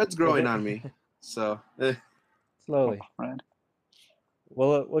 Fred's growing on me, so slowly. Fred.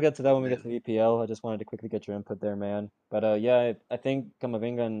 We'll get to that when we get to the EPL. I just wanted to quickly get your input there, man. But yeah, I think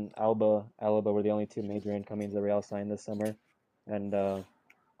Camavinga and Alba were the only two major incomings that Real signed this summer, and I'm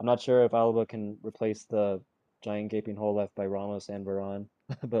not sure if Alba can replace the giant gaping hole left by Ramos and Varane,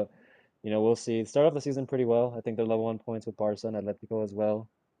 but we'll see. Start off the season pretty well. I think they're level 1 points with Barca and Atletico as well.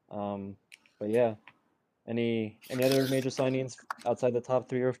 But yeah, any other major signings outside the top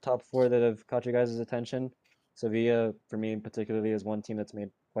 3 or top 4 that have caught you guys' attention? Sevilla, for me particularly, is one team that's made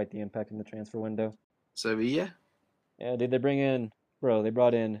quite the impact in the transfer window. Sevilla. Yeah, they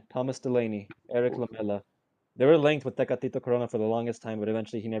brought in Thomas Delaney, Eric Lamela. They were linked with Tecatito Corona for the longest time, but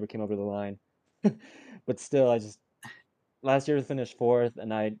eventually he never came over the line. But still, last year finished 4th,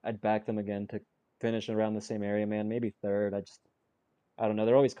 and I'd back them again to finish around the same area, man. Maybe 3rd. I don't know.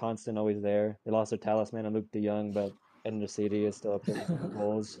 They're always constant, always there. They lost their talisman and Luke De Jong, but Ender City is still up there with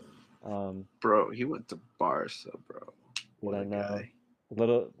goals. Bro, he went to Barca, bro. What I a know. guy.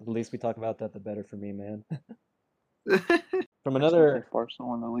 The least we talk about that, the better for me, man. From another,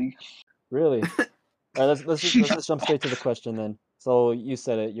 Barcelona in the league. really. All right, let's just jump straight to the question then. So you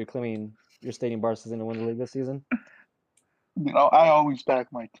said it. You're stating Barca's going to win the league this season. I always back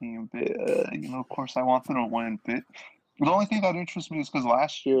my team, but of course, I want them to win. But the only thing that interests me is because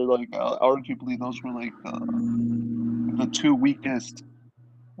last year, arguably, those were like the 2 weakest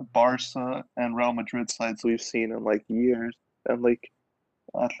Barca and Real Madrid sides we've seen in like years, and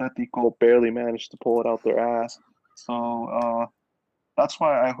Atletico barely managed to pull it out their ass. So that's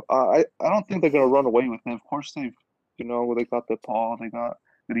why I don't think they're gonna run away with it. Of course they got the Paul, they got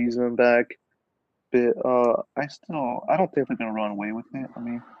Griezmann back, but I don't think they're gonna run away with it. I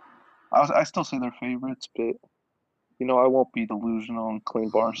mean, I still say they're favorites, but I won't be delusional and claim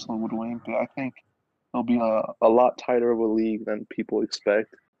Barcelona would win. But I think it'll be a lot tighter of a league than people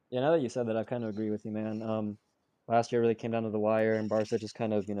expect. Yeah, now that you said that, I kind of agree with you, man. Last year really came down to the wire, and Barca just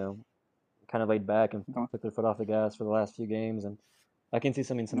kind of laid back and took their foot off the gas for the last few games, and I can see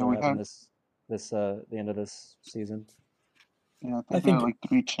something similar We happen had the end of this season. I I think we had think like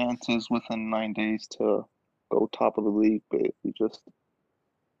 3 chances within 9 days to go top of the league, but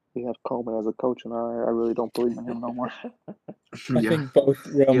we have Coleman as a coach, and I really don't believe in him no more. I Yeah. think both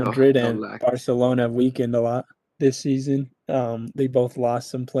Real Yo, Madrid no and lag. Barcelona weakened a lot this season. They both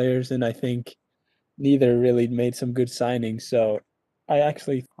lost some players, and I think neither really made some good signings. So I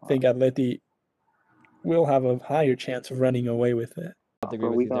actually think Atleti will have a higher chance of running away with it. I have to agree But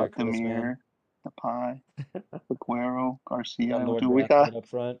with we you there, got Chris, man. Demir, Depay, Aguero, We got Garcia. Lord Dude, we Rathbone got up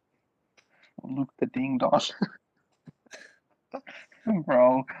front. Luke the Ding Dong.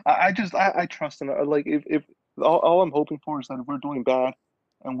 Bro, I trust in it. Like if all I'm hoping for is that if we're doing bad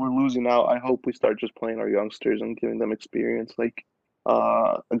and we're losing out, I hope we start just playing our youngsters and giving them experience. Like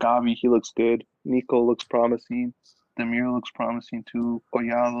Gavi, he looks good. Nico looks promising. Demir looks promising too.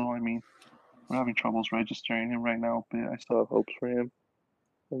 Collado, I mean, we're having troubles registering him right now, but I still have hopes for him.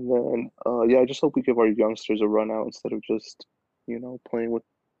 And then yeah, I just hope we give our youngsters a run out instead of just, playing with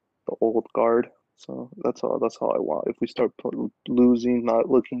the old guard. So that's all I want. If we start losing, not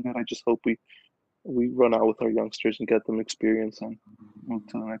looking good, I just hope we run out with our youngsters and get them experience and move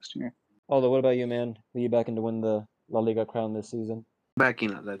to the next year. Although, what about you, man? Who you backing to win the La Liga crown this season? Back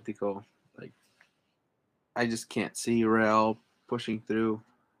in Atletico, like I just can't see Real pushing through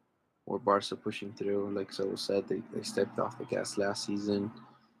or Barca pushing through. Like so said, they stepped off the gas last season.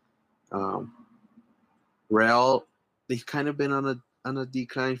 Real, they've kind of been on a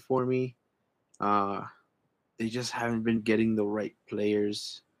decline for me. They just haven't been getting the right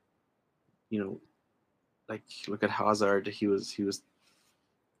players. Like look at Hazard. He was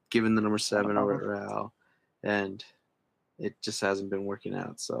given the number 7 over at Real, and it just hasn't been working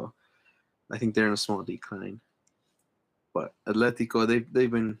out. So I think they're in a small decline. But Atletico,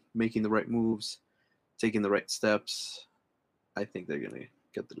 they've been making the right moves, taking the right steps. I think they're gonna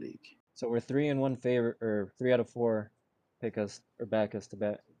get the league. So we're 3-1 favor, or 3 out of 4 pick us or back us to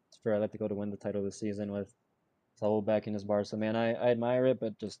bet for Atletico to win the title this season with Saul backing his Barca. Man, I admire it,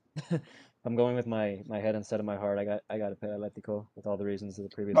 but just I'm going with my head instead of my heart. I got to pick Atletico with all the reasons of the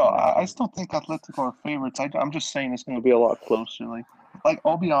previous No, one I mentioned. still think Atletico are favorites. I'm just saying it's going to be a lot closer. Like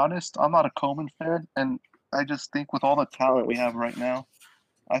I'll be honest, I'm not a Koeman fan, and I just think with all the talent we have right now,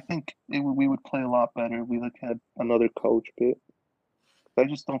 I think we would play a lot better if we had another coach. But I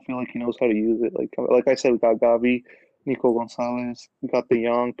just don't feel like he knows how to use it. Like I said, we got Gavi, Nico Gonzalez, we got the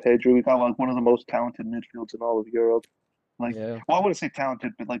young Pedro, we got like one of the most talented midfields in all of Europe. Yeah. Well, I wouldn't say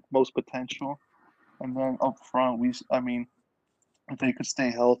talented, but like most potential. And then up front, I mean, if they could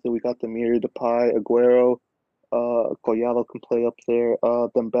stay healthy, we got Demir, Depay, Aguero, Collado can play up there,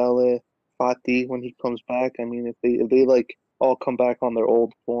 Dembele, Fati when he comes back. I mean, if they like all come back on their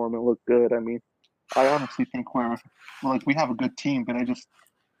old form and look good, I mean, I honestly think we have a good team, but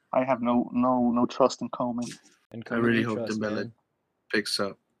I have no trust in Coleman. And I Koeman really we hope trust, Dembele man. picks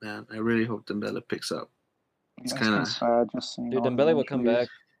up, man. I really hope Dembele picks up. It's Yeah, kind been of sad just seeing Dude, all the Dembele will come injuries. back,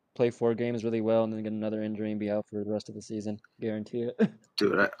 play 4 games really well, and then get another injury and be out for the rest of the season. Guarantee it.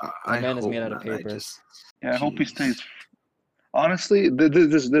 dude. That I man is hope made out of not. I paper. just Yeah, I hope he jeez. stays. Honestly,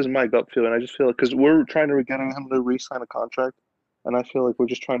 this is my gut feeling. I just feel like because we're trying to get him to re-sign a contract, and I feel like we're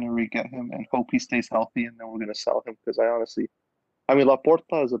just trying to re-get him and hope he stays healthy, and then we're gonna sell him because I mean,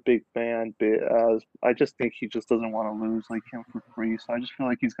 Laporta is a big fan, but I just think he just doesn't want to lose like him for free. So I just feel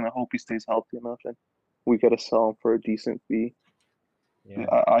like he's gonna hope he stays healthy enough, and we gotta sell him for a decent fee. Yeah.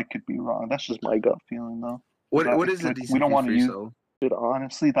 I could be wrong. That's just my gut feeling, though. What is a We decent don't fee want for to use yourself it.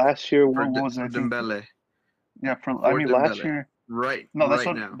 Honestly, last year, for what was it? for I think, Dembele? yeah, I For mean, last Dembele, year, right no,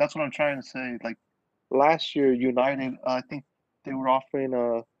 now. that's what I'm trying to say. Like last year, United, I think they were offering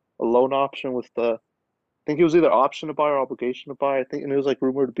a loan option with I think it was either option to buy or obligation to buy. I think, and it was like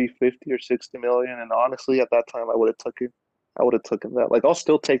rumored to be 50 or 60 million. And honestly, at that time, I would have taken. I would have taken that. Like, I'll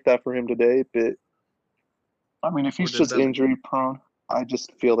still take that for him today. But I mean, if For he's just Dembele. injury prone, I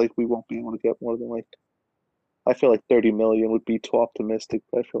just feel like we won't be able to get more than I feel like 30 million would be too optimistic.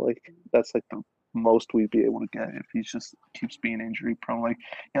 But I feel like that's like most we'd be able to get if he just keeps being injury prone. Like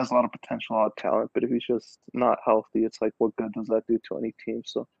he has a lot of potential, a lot of talent, but if he's just not healthy, it's like what good does that do to any team?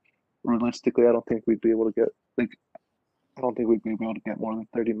 So realistically, I don't think we'd be able to get like I don't think we'd be able to get more than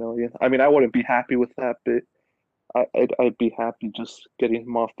 30 million. I mean, I wouldn't be happy with that, but I'd be happy just getting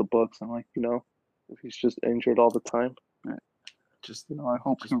him off the books and like if he's just injured all the time. Just I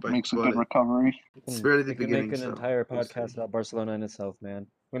hope he bite makes a the good bullet. recovery. It's barely the We can make beginning, an so entire we'll see. podcast about Barcelona in itself, man.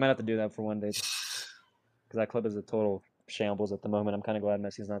 We might have to do that for one day because that club is a total shambles at the moment. I'm kind of glad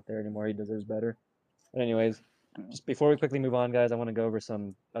Messi's not there anymore. He deserves better. But anyways, just before we quickly move on, guys, I want to go over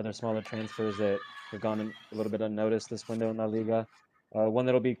some other smaller transfers that have gone a little bit unnoticed this window in La Liga. One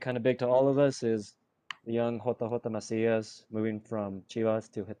that'll be kind of big to all of us is the young JJ Macias moving from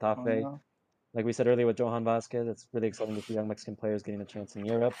Chivas to Getafe. Yeah. Like we said earlier with Johan Vasquez, it's really exciting to see young Mexican players getting a chance in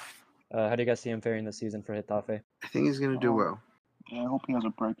Europe. How do you guys see him faring this season for Getafe? I think he's gonna do well. Yeah, I hope he has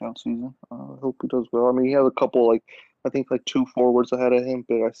a breakout season. I hope he does well. I mean, he has a couple I think 2 forwards ahead of him,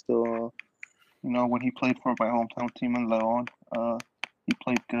 but I still when he played for my hometown team in Leon, he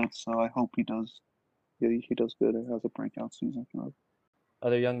played good. So I hope he does. Yeah, he does good and has a breakout season.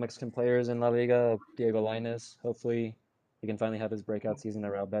 Other young Mexican players in La Liga, Diego Lainez. Hopefully, he can finally have his breakout season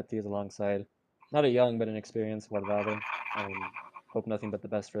at Real Betis alongside not a young but an experienced Guardado. Hope nothing but the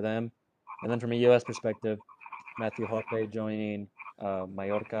best for them. And then from a U.S. perspective, Matthew Hoppe joining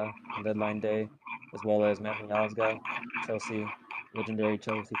Mallorca on deadline day, as well as Matt Miazga, Chelsea, legendary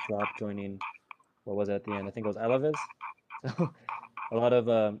Chelsea flop, joining, what was it at the end? I think it was Alaves. So a lot of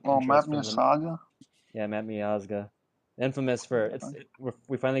Matt interest from the Miazga. yeah, Matt Miazga, infamous for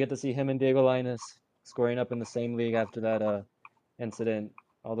we finally get to see him and Diego Lainez scoring up in the same league after that incident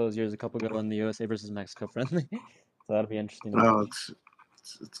all those years, a couple ago in the USA versus Mexico friendly. So that'll be interesting to No, watch.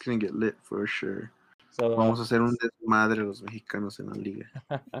 it's gonna get lit for sure. So Vamos a hacer un desmadre los mexicanos en la liga.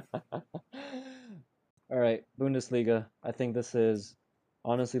 all right, Bundesliga. I think this is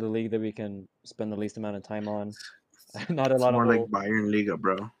honestly the league that we can spend the least amount of time on. Not a It's lot of more like Bayern Liga,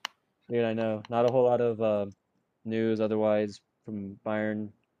 bro. Dude, I know. Not a whole lot of news otherwise from Bayern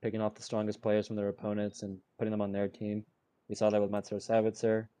picking off the strongest players from their opponents and putting them on their team. We saw that with Matsuro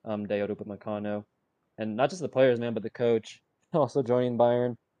Savitzer, Dayot Upamecano, and not just the players, man, but the coach also joining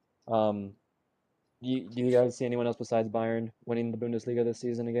Bayern. Do you guys see anyone else besides Bayern winning the Bundesliga this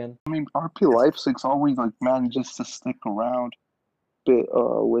season again? I mean, RP Leipzig's always manages to stick around. But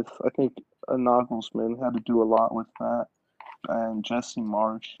with I think Nagelsmann had to do a lot with that, and Jesse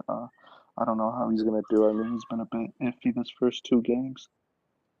Marsch. I don't know how he's gonna do. I mean, he's been a bit iffy this first 2 games,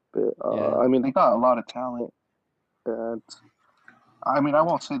 but Yeah. I mean, they got a lot of talent, and I mean, I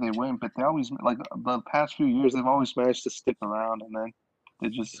won't say they win, but they always the past few years they've always managed to stick around, and then they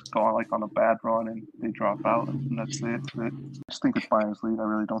just go on a bad run and they drop out, and that's it. But I just think it's Bayern's league. I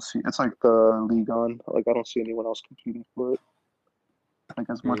really don't see. It's like the league on. I don't see anyone else competing for it.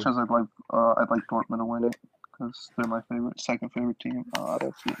 As much as I'd like Dortmund to win it because they're my second favorite team. I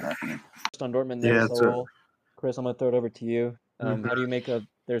don't see it happening. Just on Dortmund there, Yeah, so Chris, I'm gonna throw it over to you. Mhm. How do you make of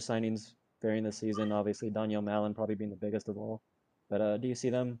their signings varying this season? Obviously, Daniel Malin probably being the biggest of all, but do you see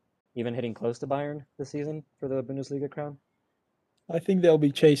them even hitting close to Bayern this season for the Bundesliga crown? I think they'll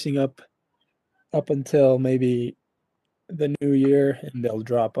be chasing up until maybe the new year, and they'll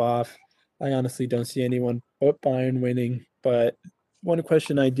drop off. I honestly don't see anyone but Bayern winning. But one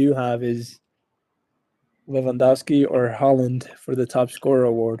question I do have is Lewandowski or Holland for the top scorer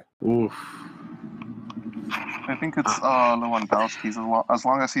award. Oof. I think it's Lewandowski's as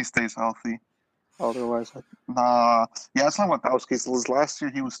long as he stays healthy. Otherwise, yeah, it's Lewandowski's. Last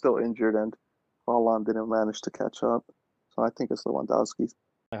year he was still injured, and Holland didn't manage to catch up. So I think it's Lewandowski's.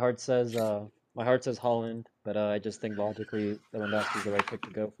 My heart says Holland, but I just think logically Lewandowski's the right pick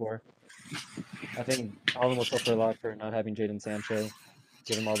to go for. I think Holland will suffer a lot for not having Jadon Sancho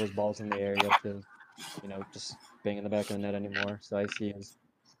give him all those balls in the area to, just bang in the back of the net anymore. So I see his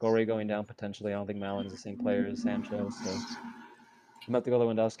goal rate going down potentially. I don't think Malin's the same player as Sancho, so I'm about to go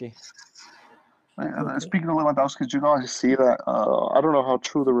Lewandowski. Speaking of Lewandowski, did you guys see that? I don't know how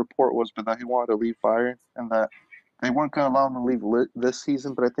true the report was, but that he wanted to leave Bayern and that they weren't going to allow him to leave this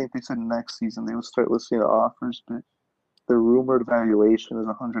season, but I think they said next season they would start listening to offers. But the rumored valuation is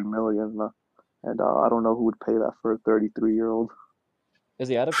 100 million, and I don't know who would pay that for a 33-year-old. Is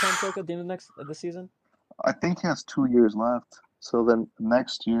he out of contract at the end of this season? I think he has 2 years left. So then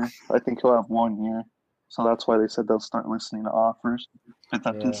next year, I think he'll have 1 year. So that's why they said they'll start listening to offers. But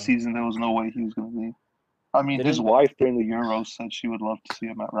that this season, there was no way he was going to leave. I mean, his wife during the Euros said she would love to see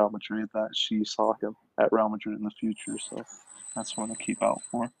him at Real Madrid, that she saw him at Real Madrid in the future. So that's one to keep out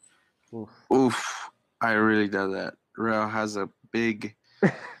for. Oof. I really doubt that. Real has a big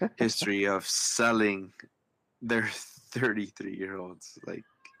history of selling their 33-year-olds, like,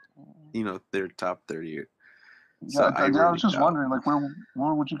 their top 30. So Yeah, I I really was just doubt. wondering, like,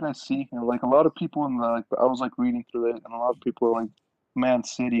 where would you guys see him? Like, a lot of people in the, like, I was like reading through it, and a lot of people are like Man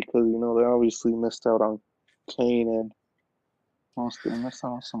City because they obviously missed out on Kane and most they missed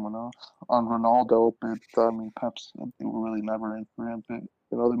out on someone else on Ronaldo, but I mean, Pep's they were really never in for him, but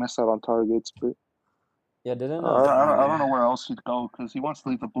they missed out on targets, but Yeah, didn't I don't Yeah. know where else he'd go because he wants to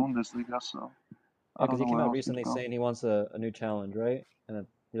leave the Bundesliga, so yeah, I because don't he know came where out else he'd recently go. saying he wants a new challenge, right? And that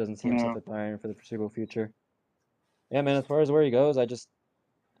he doesn't see himself Yeah, at Bayern for the foreseeable future. Yeah, man. As far as where he goes, I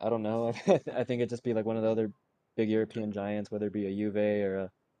don't know. I think it'd just be like one of the other big European giants, whether it be a Juve or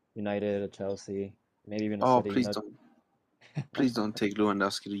a United, a Chelsea, maybe even a Oh, City. please don't take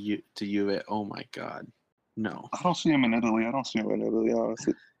Lewandowski to Juve. Oh my God, no. I don't see him in Italy. I don't see him in Italy,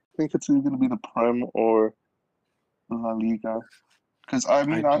 honestly. I think it's either going to be the Prem or La Liga. Because I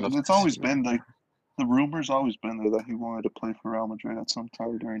mean, I'd love it's to always see been him. like the rumors always been there that he wanted to play for Real Madrid at some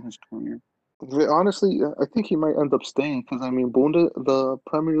time during his career. But honestly, I think he might end up staying because I mean, the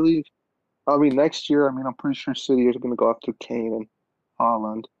Premier League. I mean, next year, I mean, I'm pretty sure City is going to go after Kane and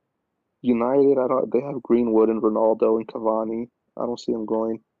Haaland. United, I don't. They have Greenwood and Ronaldo and Cavani. I don't see him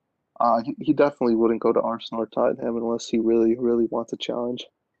going. He definitely wouldn't go to Arsenal or Tottenham unless he really, really wants a challenge,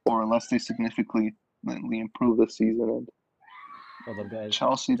 or unless they significantly improve this season. And Hold up, guys.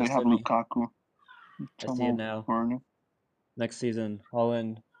 Chelsea, It they just have hit me. Lukaku, I see it Timo now. Werner. Next season,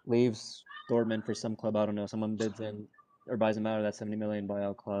 Holland leaves Dortmund for some club. I don't know. Someone bids in or buys him out of that 70 million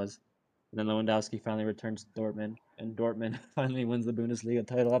buyout clause. And then Lewandowski finally returns to Dortmund, and Dortmund finally wins the Bundesliga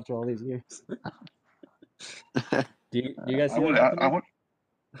title after all these years. Do you guys I see that would, happening?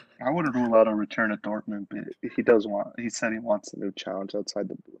 I wouldn't rule out a return at Dortmund, but he does want. He said he wants a new challenge outside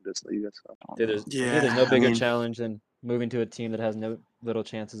the Bundesliga. So I don't Dude, know. to me, there's no Yeah, I bigger mean, challenge than moving to a team that has no little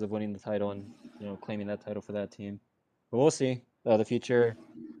chances of winning the title and claiming that title for that team. But we'll see. The future.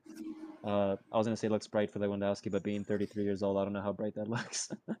 I was gonna say looks bright for Lewandowski, but being 33 years old, I don't know how bright that looks.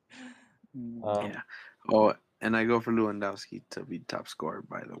 Um, yeah. Oh, and I go for Lewandowski to be top scorer,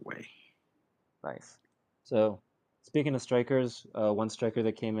 by the way. Nice. So, speaking of strikers, one striker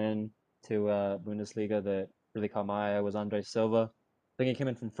that came in to Bundesliga that really caught my eye was Andre Silva. I think he came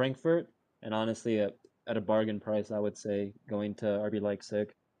in from Frankfurt, and honestly, at a bargain price, I would say going to RB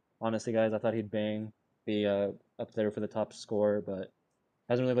Leipzig. Honestly, guys, I thought he'd be up there for the top scorer, but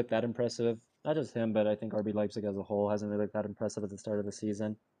hasn't really looked that impressive. Not just him, but I think RB Leipzig as a whole hasn't really looked that impressive at the start of the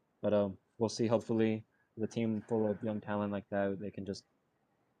season. But we'll see. Hopefully, with a team full of young talent like that, they can just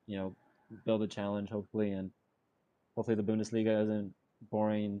you know build a challenge. Hopefully, and hopefully the Bundesliga isn't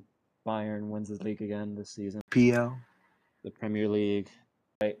boring. Bayern wins the league again this season. PL. The Premier League.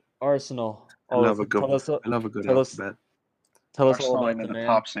 Right. Arsenal. I Oh, love a good. I love a good tell us alphabet. tell us all Arsenal about ain't the in the man.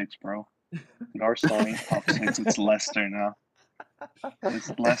 top six, bro. Arsenal ain't top six. It's Leicester now.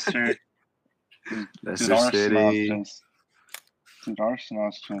 It's Leicester. Dude, Leicester Arsenal's City. just. Dude,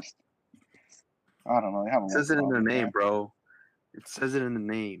 Arsenal's just. I don't know. They have a It lot says of it in the problems, name, man. bro. It says it in the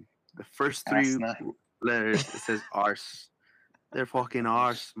name. The first three Arsenal. letters, it says Ars. They're fucking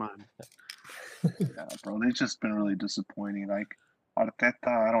Ars, man. Yeah, bro. They've just been really disappointing. Like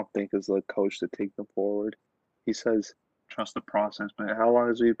Arteta, I don't think is the coach to take them forward. He says trust the process, but how long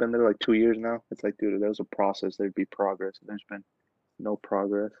has he been there? Like 2 years now. It's like, dude, if there was a process, there'd be progress. There's been no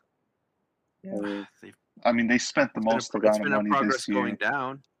progress. Yeah. I mean, they spent the most It's amount of been a money progress this going year.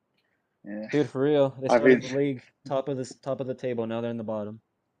 down. Yeah. Dude, for real, they I started mean, the league top of the table. Now they're in the bottom.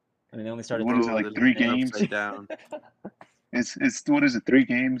 I mean, they only started what is it, Bro, like the three league is games? upside down. It's what is it, 3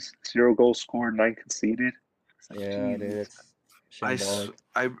 games, 0 goals scored, 9 conceded. It's like, Yeah, dude, Jesus. it's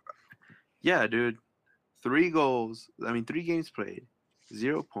shambolic. Yeah, dude. 3 goals. I mean, 3 games played,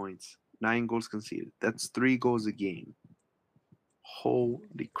 0 points, 9 goals conceded. That's 3 goals a game.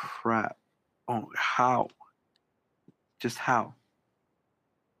 Holy crap! Oh, how? Just how?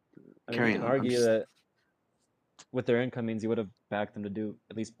 I mean, you Carry can on. argue that with their incomings, you would have backed them to do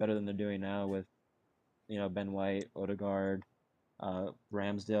at least better than they're doing now with, Ben White, Odegaard,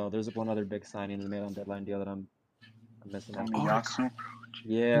 Ramsdale. There's one other big signing they made on deadline deal that I'm missing out. Tomiyasu.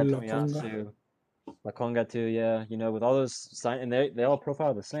 Yeah, Lokonga. Tomiyasu, Lakonga too. Yeah, with all those and they all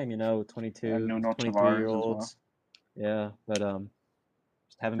profile the same. 22, And Nuno 23 year Tavares as well. olds. Yeah, but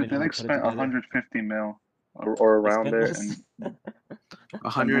just haven't been They able to like put it spent together. 150 mil or They around spent there, most.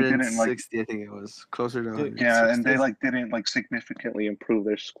 and they didn't like 160, I think it was closer to Dude, 160. and they there's didn't like significantly improve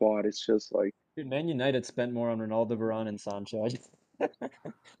their squad. It's just like Dude, Man United spent more on Ronaldo, Varane, and Sancho.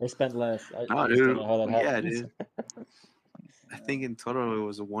 They spent less. I No, just don't dude. know how that Yeah, happens. dude. I think in total it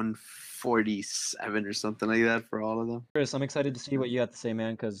was 147 or something like that for all of them. Chris, I'm excited to see what you have to say,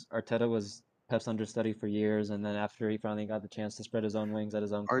 man, because Arteta was Pep's understudy for years, and then after he finally got the chance to spread his own wings at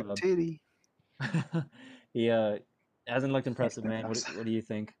his own club, Arteta. he hasn't looked impressive, man. What do you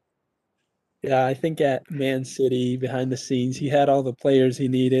think? Yeah, I think at Man City, behind the scenes, he had all the players he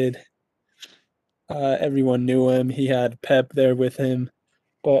needed. Everyone knew him. He had Pep there with him.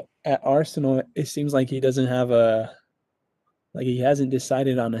 But at Arsenal, it seems like he doesn't have he hasn't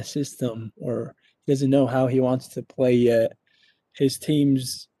decided on a system, or he doesn't know how he wants to play yet. His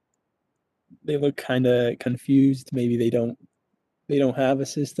teams, they look kind of confused. Maybe they don't have a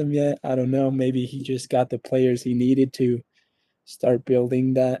system yet. I don't know. Maybe he just got the players he needed to start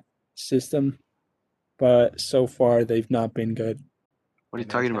building that system. But so far, they've not been good. What are you Man,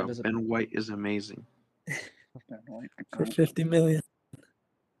 talking it's kinda about? Ben White is amazing. For 50 million.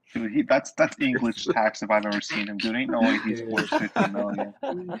 Dude, that's English tax if I've ever seen him. Dude, ain't no way he's worth 50 million.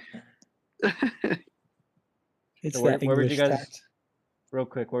 It's So where that would English you guys, tax. real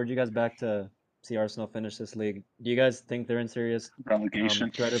quick, where would you guys back to see Arsenal finish this league? Do you guys think they're in serious Relegation.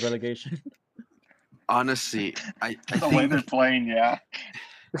 threat of relegation? Honestly, I The way they're think playing, yeah.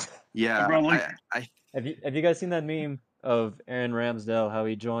 yeah. Bro, like, Have you guys seen that meme of Aaron Ramsdale, how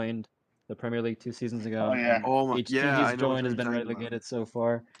he joined the Premier League 2 seasons ago? Oh, yeah. and Oh my, each team yeah, he's I know what joined has you're been talking about. relegated so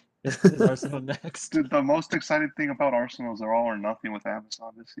far. Is Arsenal next? Dude, the most exciting thing about Arsenal is they're all or nothing with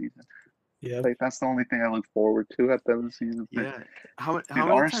Amazon this season. Yeah. Like, that's the only thing I look forward to at the end of the season. Yeah. How many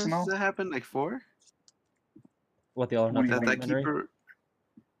Arsenal? times does that happen? Like 4? What, the all or What do nothing you That think? documentary? keeper.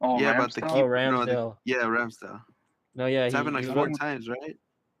 Oh, Yeah, about the Ramsdale? keeper. Oh, No, Ramsdale. Ramsdale. No, yeah, It's happened like he 4 won times, right?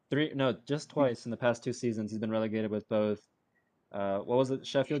 just twice in the past 2 seasons. He's been relegated with both. What was it?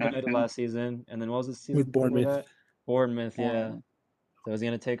 Sheffield United Sheffield. last season, and then what was the season With before Bournemouth. that? Bournemouth, yeah. Bournemouth. So is he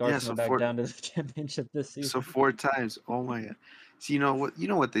gonna take Yeah, Arsenal so back 4 down to the championship this season? so 4 times. Oh my god. See, you know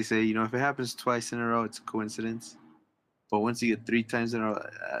what they say, if it happens twice in a row, it's a coincidence. But once you get 3 times in a row,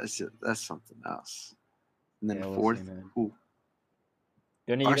 that's something else. And then Yeah, we'll see, fourth, man. ooh,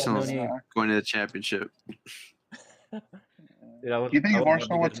 Do any of you guys know Arsenal's any? going to the championship. Dude, I would, Do you think I if would love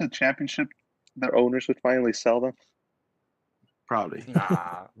Arsenal to went get to the championship, their owners would finally sell them? Probably.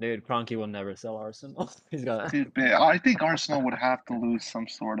 Nah, dude, Kroenke will never sell Arsenal. He's got. Dude, but I think Arsenal would have to lose some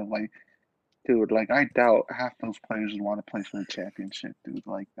sort of dude, I doubt half those players would want to play for the championship, dude.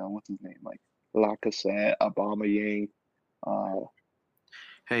 What's his name? Lacazette, Aubameyang.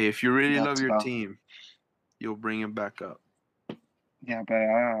 Hey, if you really That's love your about- team, you'll bring him back up. Yeah, but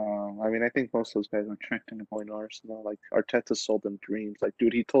I think most of those guys were tricked into going to Arsenal. Like Arteta sold them dreams. Like,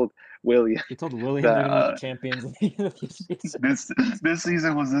 dude, he told Willian He told William they're gonna win that the Champions League in a few seasons. this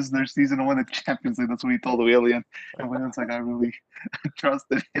season was their season to win the Champions League. That's what he told Willian. And Willian's like, I really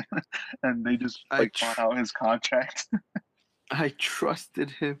trusted him, and they just bought out his contract. I trusted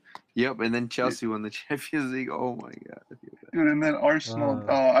him. Yep, and then Chelsea won the Champions League. Oh my god. I feel bad. Dude, and then Arsenal,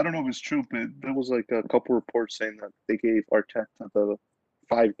 I don't know if it's true, but there was a couple reports saying that they gave Arteta the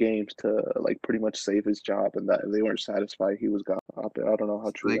 5 games to pretty much save his job, and that if they weren't satisfied, he was gone. I don't know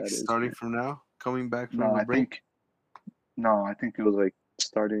how true that is. Starting from now, coming back from No, the break. I think it was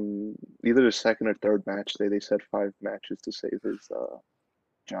starting either the second or third match day. They said 5 matches to save his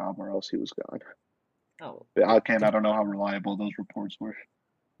job, or else he was gone. Oh, But I don't know how reliable those reports were.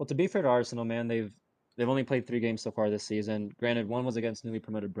 well, to be fair to Arsenal, man, they've only played 3 games so far this season. Granted, one was against newly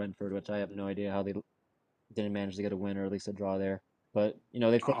promoted Brentford, which I have no idea how they didn't manage to get a win or at least a draw there. But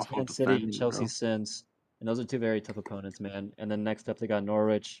they've faced Awful Man City and defending, Chelsea bro. since, and those are 2 very tough opponents, man. And then next up they got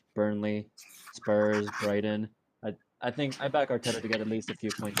Norwich, Burnley, Spurs, Brighton. I think I back Arteta to get at least a few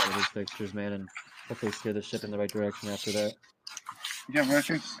points out of these fixtures, man, and hopefully steer the ship in the right direction after that. Yeah, but I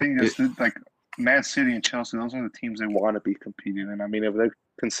think the thing is, Man City and Chelsea, those are the teams they want to be competing in. I mean, if they're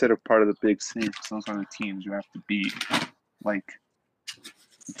considered part of the Big Six, those are the teams you have to beat.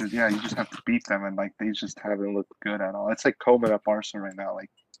 Yeah, you just have to beat them, and they just haven't looked good at all. It's like Coleman at Barca right now.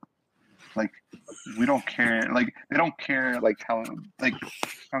 We don't care. They don't care. How can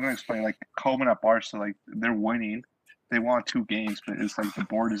I explain? Coleman at Barca, they're winning. They won 2 games, but it's the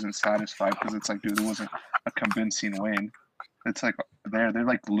board isn't satisfied because it's dude, it wasn't a convincing win. It's they're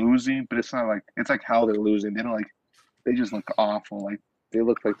losing, but it's not it's how they're losing. They don't they just look awful. They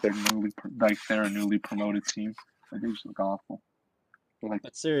look like they're they're a newly promoted team. They just look awful.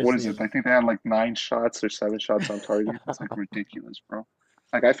 But seriously, what is it? I think they had 9 shots or 7 shots on target. It's ridiculous, bro.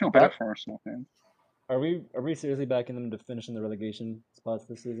 I feel bad for Arsenal fans. Are we seriously backing them to finish in the relegation spots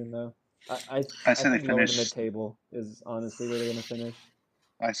this season though? I say they think lower to finish. mid-table is honestly where they're gonna finish.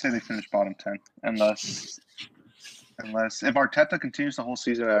 I say they finish bottom 10, unless if Arteta continues the whole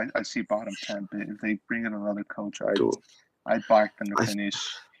season, I see bottom 10. But if they bring in another coach, I'd back them to I- finish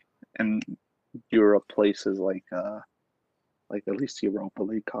in Europe places like at least Europa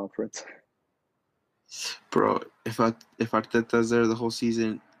League conference. Bro, if Arteta's there the whole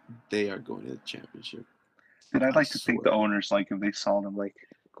season, they are going to the championship. Dude, I'd I like to think the swear. owners, like, if they saw them like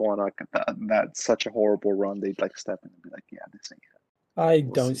going on that such a horrible run, they'd like step in and be like, yeah, this ain't it. I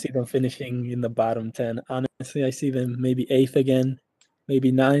We'll don't see. see them finishing in the bottom 10. Honestly, I see them maybe 8th again,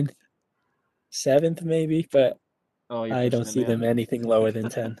 maybe 9th, 7th maybe, but Oh, you're I don't pushing see it, man. them anything lower than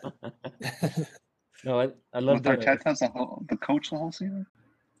 10. No, I love With the Arteta as the coach the whole season?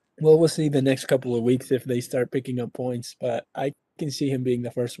 Well, we'll see the next couple of weeks if they start picking up points, but I can see him being the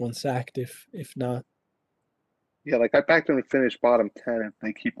first one sacked if not. Yeah, like I backed them to finish bottom 10 if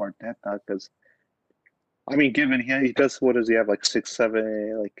they keep Arteta, because I mean, given he does, what does he have, like 6,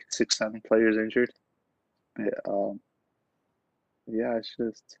 7 players injured? But, yeah, it's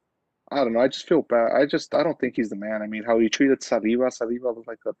just I don't know. I just feel bad. I don't think he's the man. I mean, how he treated Saliba. Saliba was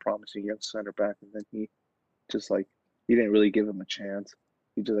like a promising young center back, and then he just like he didn't really give him a chance.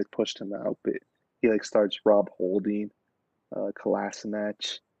 He just like pushed him out, but he like starts Rob Holding,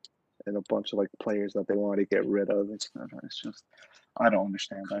 Kolasinac, and a bunch of like players that they want to get rid of and stuff. It's just I don't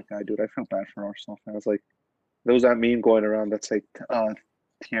understand that guy, dude. I feel bad for Arsenal fans. Like there was that meme going around that's like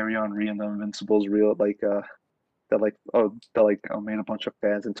Thierry Henry and the Invincibles real that made a bunch of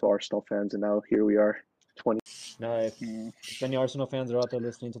fans into Arsenal fans, and now here we are, 20. No, if any Arsenal fans are out there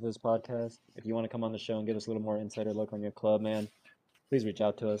listening to this podcast, if you want to come on the show and give us a little more insider look on your club, man, please reach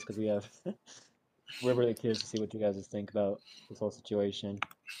out to us because we're really curious to see what you guys think about this whole situation.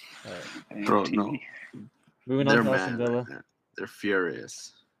 Bro, no. Moving They're on to Aston mad Villa. right now. They're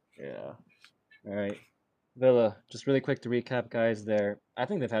furious. Yeah. All right. Villa, just really quick to recap, guys. I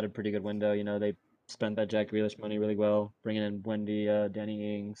think they've had a pretty good window. You know, they spent that Jack Grealish money really well, bringing in Wendy,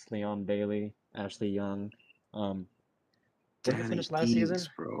 Danny Ings, Leon Bailey, Ashley Young. Where did they Danny finish last season? Ings,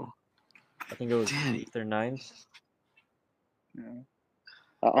 bro. I think it was Danny. 8th or 9th. Yeah.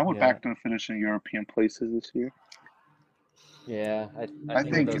 I would Yeah. back them to finish in European places this year. Yeah, I I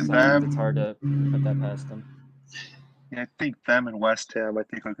think think with those signings, it's them. hard to put that past them. Yeah, I think them and West Ham. I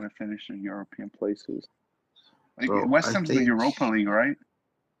think are going to finish in European places. Like Bro, West I Ham's in the think Europa League, right?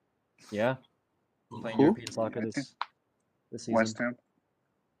 Yeah, playing who? European soccer I think this season. West Ham.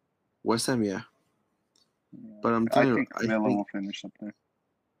 West Ham, yeah. Yeah. But I'm I telling you, think Villa will finish up there.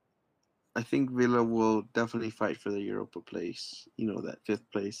 I think Villa will definitely fight for the Europa place. You know, that 5th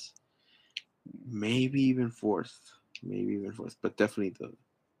place. Maybe even 4th. But definitely the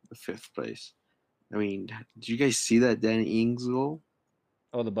 5th place. I mean, did you guys see that Danny Ings goal?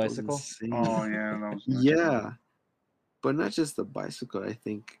 Oh, the That was bicycle? insane. Oh yeah, that was nice. Yeah. But not just the bicycle. I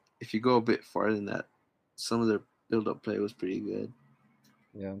think if you go a bit farther than that, some of their build-up play was pretty good.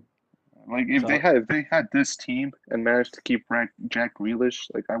 Yeah. Like if they had this team and managed to keep Jack Grealish,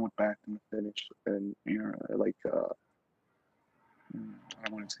 like I would back them to finish in I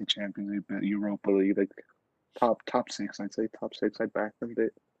wouldn't say Champions League, but Europa League, like top 6. I'd say top 6. I'd back them, but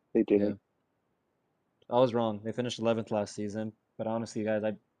they didn't. Yeah. I was wrong. They finished 11th last season, but honestly, guys,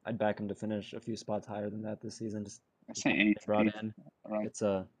 I'd back them to finish a few spots higher than that this season. Just I say they 8th, brought 8th, in. around It's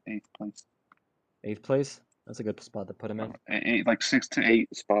 8th place. 8th place. That's a good spot to put them in. 8, like 6 to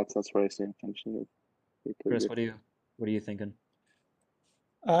 8 spots. That's where I say finishing. Chris, what are you thinking?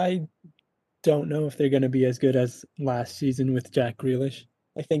 I don't know if they're going to be as good as last season with Jack Grealish.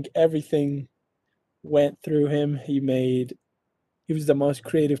 I think everything went through him. He was the most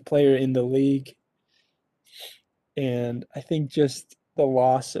creative player in the league. And I think just the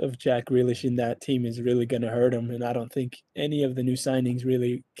loss of Jack Grealish in that team is really going to hurt him. And I don't think any of the new signings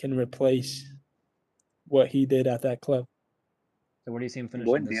really can replace what he did at that club. So where do you see him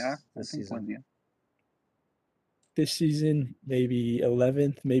finishing Buendia, I this think season? Buendia. This season, maybe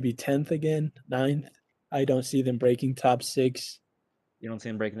 11th, maybe 10th again, 9th. I don't see them breaking top 6. You don't see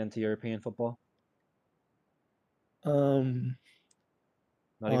him breaking into European football? Honestly,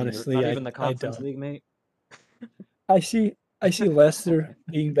 not even the I Conference don't. League, mate. I see Leicester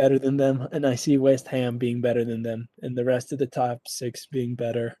being better than them, and I see West Ham being better than them, and the rest of the top 6 being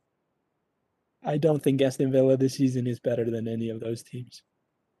better. I don't think Aston Villa this season is better than any of those teams.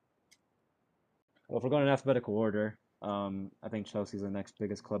 Well, if we're going in alphabetical order, I think Chelsea's the next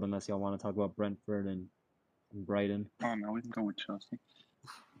biggest club, unless y'all want to talk about Brentford and Brighton. Oh no, we can go with Chelsea.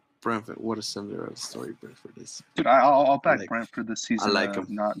 Brentford, what a Cinderella story Brentford is. Dude, I'll back like- Brentford this season like to 'em.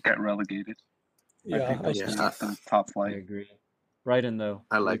 not get relegated. I Yeah, think they'll Yeah, stay up in the top I flight. agree. Brighton, though,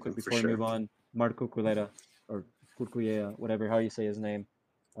 I really like quick him for before we sure. move on, Marco Cucurella, or Cucurella, whatever, how you say his name,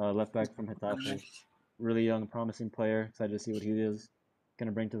 left back from Getafe. Really young, promising player. Excited to see what he is going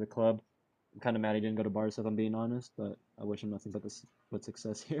to bring to the club. I'm kind of mad he didn't go to Barca, if I'm being honest, but I wish him nothing but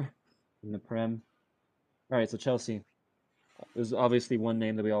success here in the Prem. All right, so Chelsea. There's obviously one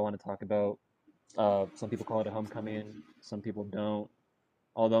name that we all want to talk about. Some people call it a homecoming, some people don't.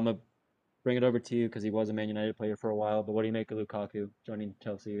 Although I'm gonna bring it over to you because he was a Man United player for a while. But what do you make of Lukaku joining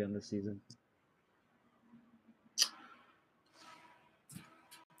Chelsea again this season?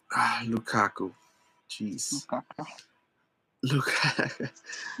 Lukaku. Jeez. Lukaku. Lukaku.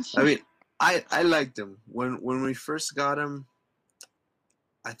 I mean, I liked him. When we first got him,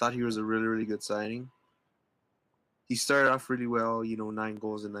 I thought he was a really, really good signing. He started off really well, 9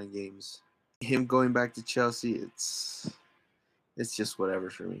 goals in 9 games. Him going back to Chelsea, it's just whatever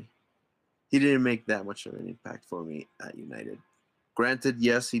for me. He didn't make that much of an impact for me at United. Granted,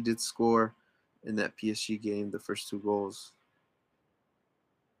 yes, he did score in that PSG game, the first 2 goals.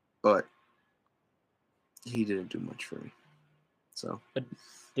 But he didn't do much for me. So But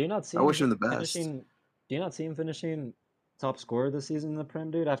do you not see I wish him the best. finishing? Do you not see him finishing top scorer this season in the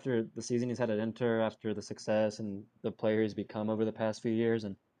Prem, dude? After the season he's had at Inter, after the success and the player he's become over the past few years,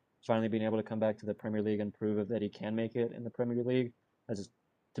 and finally being able to come back to the Premier League and prove that he can make it in the Premier League. That's just,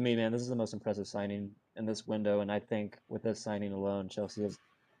 to me, man, this is the most impressive signing in this window, and I think with this signing alone, Chelsea is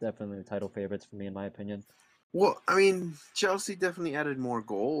definitely the title favorites for me, in my opinion. Well, I mean, Chelsea definitely added more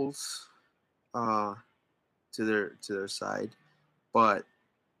goals to their side, but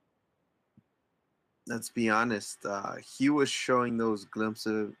let's be honest, he was showing those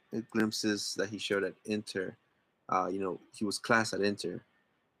glimpses that he showed at Inter. He was class at Inter,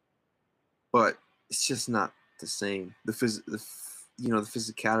 but it's just not the same. The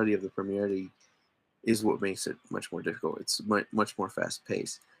physicality of the Premier League is what makes it much more difficult. It's much more fast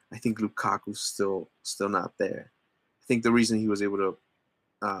paced. I think Lukaku's still not there. I think the reason he was able to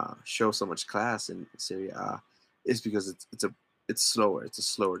show so much class in Serie A is because it's slower. It's a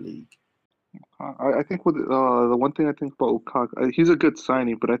slower league. I think with the one thing I think about Lukaku, he's a good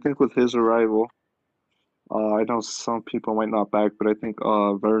signing, but I think with his arrival, I know some people might not back, but I think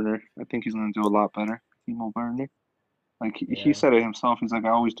Werner, I think he's going to do a lot better. Timo Werner, like he Yeah. said it himself. He's like,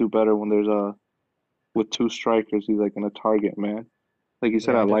 I always do better when there's with 2 strikers. He's like in a target man. Like he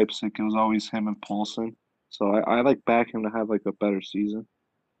said Yeah, at Leipzig, it was always him and Paulson. So I like back him to have like a better season.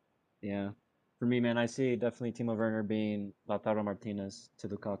 Yeah. For me, man, I see definitely Timo Werner being Lautaro Martinez to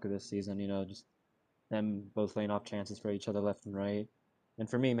Lukaku this season, just them both laying off chances for each other left and right. And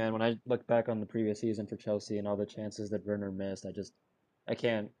for me, man, when I look back on the previous season for Chelsea and all the chances that Werner missed, I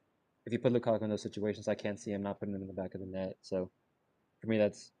can't, if you put Lukaku in those situations, I can't see him not putting them in the back of the net. So for me,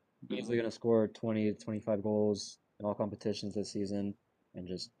 that's easily going to score 20 to 25 goals in all competitions this season and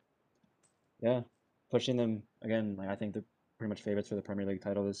just, yeah, pushing them again. Like I think they're pretty much favorites for the Premier League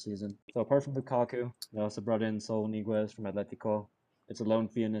title this season. So apart from Lukaku, they also brought in Saul Niguez from Atletico. It's a loan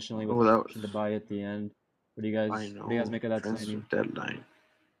fee initially with Oh, an that option to buy at the end. What do you I guys know. make of that Transfer signing? deadline.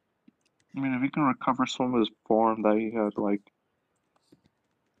 I mean, if he can recover some of his form that he had, like,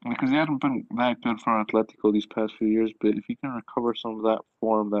 because he hadn't been that good for Atletico these past few years, but if he can recover some of that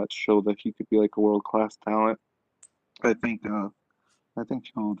form that showed that he could be like a world-class talent, I think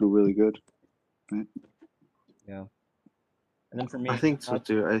he'll do really good. But Yeah. And then for me, I think so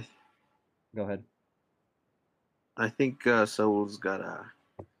too. go ahead. I think Saul's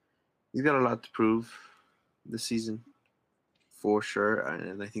he's got a lot to prove this season, for sure,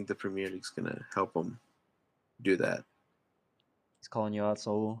 and I think the Premier League's gonna help him do that. He's calling you out,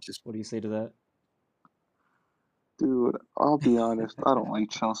 Saul. Just What do you say to that? dude, I'll be honest, I don't like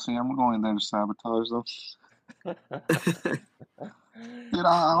Chelsea. I'm going there to sabotage them. Dude,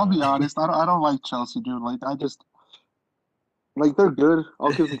 I'll be honest. I don't like Chelsea, dude. Like like they're good.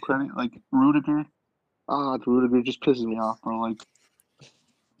 I'll give them credit. Like Rudiger, Rudiger just pisses me off, bro. Like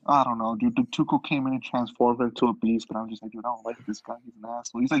I don't know, dude. The Tuchel came in and transformed him into a beast, but I'm just like, dude, I don't like this guy. He's an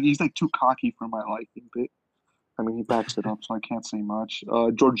asshole. He's like too cocky for my liking, but I mean, he backs it up, so I can't say much.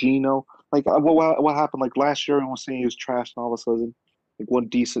 Jorginho, like what happened? Like last year, everyone was saying he was trash, and all of a sudden, like one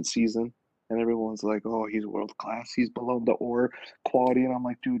decent season, and everyone's like, "Oh, he's world class. He's below the or quality," and I'm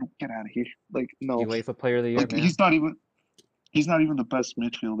like, "Dude, get out of here!" Like, no, UEFA Player of the Year, like man. he's not even the best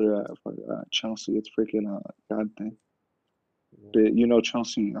midfielder at Chelsea. It's freaking god thing. But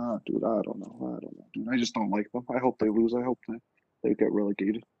Chelsea, dude, I don't know, dude. I just don't like them. I hope they lose. I hope they get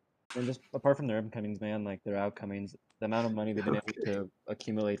relegated. And just apart from their upcomings, man, like their outcomings, the amount of money they've been able to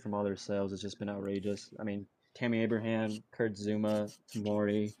accumulate from all their sales has just been outrageous. I mean, Tammy Abraham, Kurt Zuma,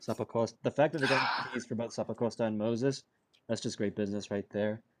 Tamori, Sappacosta. The fact that they're getting fees for both Sappacosta and Moses, that's just great business right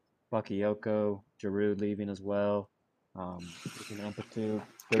there. Bakayoko, Giroud leaving as well. Ampadu,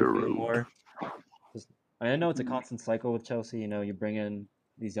 Giroud. more. I know it's a constant cycle with Chelsea. You bring in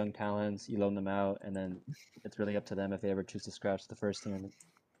these young talents, you loan them out, and then it's really up to them if they ever choose to scratch the first team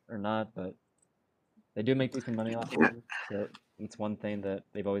or not. But they do make decent money off of them, so it's one thing that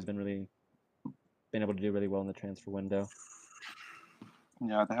they've always been able to do really well in the transfer window.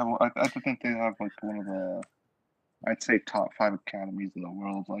 Yeah, they have. I think they have like one of the, I'd say top 5 academies in the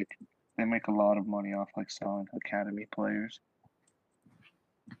world. Like they make a lot of money off like selling academy players.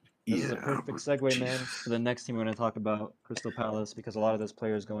 This is a perfect segue, man, to the next team we're going to talk about, Crystal Palace, because a lot of those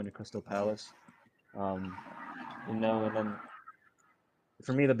players go into Crystal Palace. And then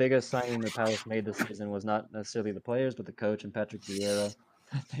for me, the biggest signing the Palace made this season was not necessarily the players, but the coach and Patrick Vieira.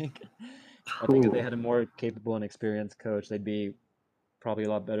 I think if they had a more capable and experienced coach, they'd be probably a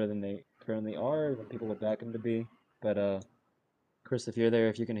lot better than they currently are, than people would back them to be. But Chris, if you're there,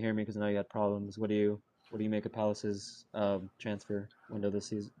 if you can hear me, because I know you had problems, what do you make of Palace's transfer window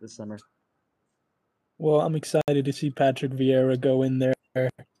this summer? Well, I'm excited to see Patrick Vieira go in there.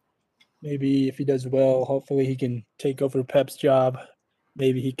 Maybe if he does well, hopefully he can take over Pep's job.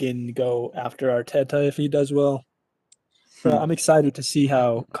 Maybe he can go after Arteta if he does well. But I'm excited to see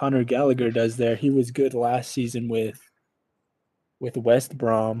how Conor Gallagher does there. He was good last season with West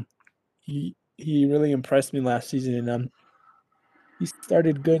Brom. He really impressed me last season, and he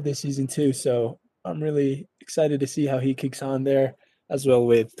started good this season too. So I'm really excited to see how he kicks on there, as well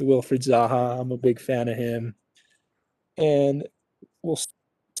with Wilfried Zaha. I'm a big fan of him, and we'll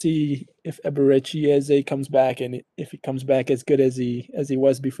see if Eberechi Eze comes back, and if he comes back as good as he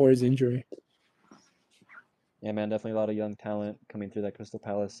was before his injury. Yeah, man, definitely a lot of young talent coming through that Crystal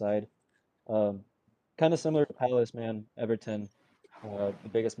Palace side. Kind of similar to Palace, man. Everton, the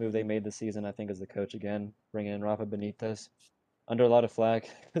biggest move they made this season, I think, is the coach again, bringing in Rafa Benitez. Under a lot of flack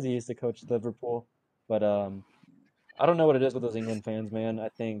because he used to coach Liverpool, but I don't know what it is with those England fans, man. I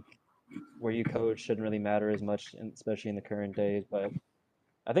think where you coach shouldn't really matter as much, especially in the current days. But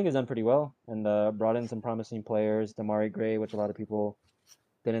I think he's done pretty well and brought in some promising players. Damari Gray, which a lot of people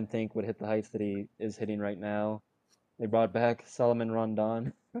didn't think would hit the heights that he is hitting right now. They brought back Solomon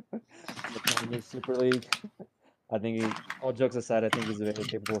Rondon from the Chinese Super League. I think all jokes aside, I think he's a very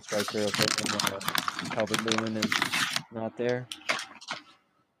capable striker. Okay, when Calvert-Lewin is not there.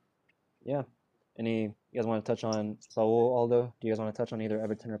 Yeah. You guys want to touch on Saul, Aldo? Do you guys want to touch on either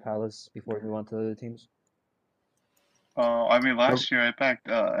Everton or Palace before we move on to the other teams? I mean, last year I backed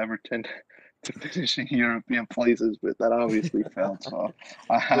Everton to finish in European places, but that obviously failed. So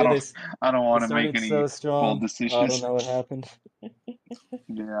I Dude, I don't they want to make started any so bold strong. I decisions. don't know what happened.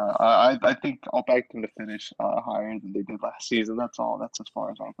 Yeah, I think I'll back them to finish higher than they did last season. That's all. That's as far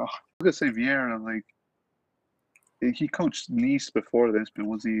as I'll go. I'm gonna say Vieira, like he coached Nice before this, but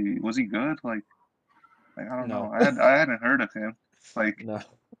was he good? Like I don't know. No. I hadn't heard of him. Like No.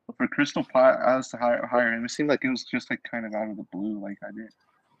 for Crystal Palace to hire him, it seemed like it was just like kind of out of the blue. Like I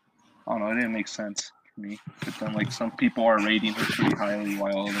don't know. It didn't make sense for me. But then like some people are rating him pretty highly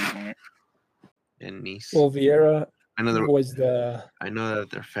while others aren't. In Nice. Well, Vieira I know was the I know that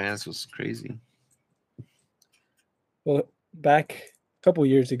their fans was crazy. well back a couple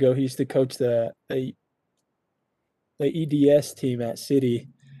years ago. He used to coach the EDS team at City,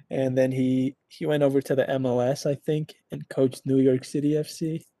 and then he went over to the MLS, I think, and coached New York City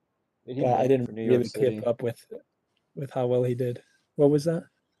FC. He But I banged didn't for New really York City. keep up with how well he did. What was that?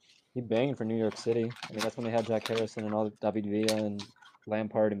 He banged for New York City. I mean, that's when they had Jack Harrison and all David Villa and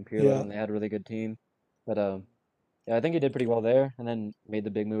Lampard and Pirlo, Yeah. and they had a really good team. But yeah, I think he did pretty well there, and then made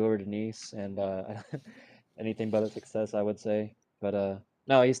the big move over to Nice, and anything but a success, I would say. But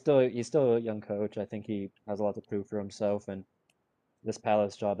no, he's still a young coach. I think he has a lot to prove for himself, and this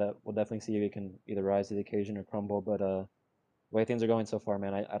Palace job that we'll definitely see if he can either rise to the occasion or crumble. But the way things are going so far,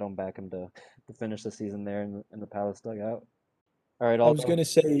 man, I don't back him to finish the season there in the Palace dugout. All right, I was Aldo. gonna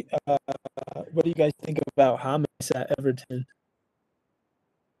say, what do you guys think about James at Everton?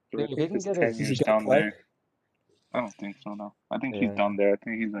 Dude, I if he think can his get Is he tenure's gonna down play? there. I don't think so. No, I think he's Yeah, done there. I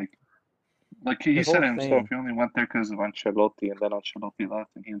think he's like he his said whole it himself. thing. He only went there because of Ancelotti, and then Ancelotti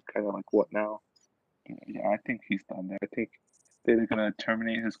left, and he was kind of like, what now? Yeah, I think he's done there. I think they're either gonna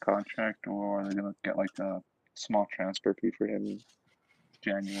terminate his contract or they're gonna get like a small transfer fee for him in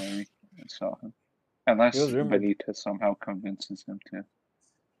January and sell him, He unless was rumored. Benitez somehow convinces him to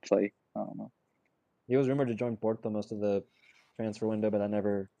play. I don't know. He was rumored to join Porto most of the transfer window, but I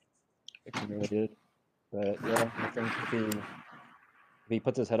never accumulated. But yeah, I think if he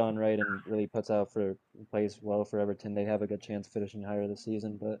puts his head on right and really plays well for Everton, they have a good chance of finishing higher this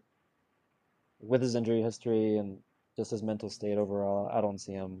season. But with his injury history and just his mental state overall, I don't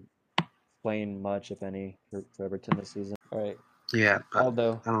see him playing much, if any, for Everton this season. All right, Yeah,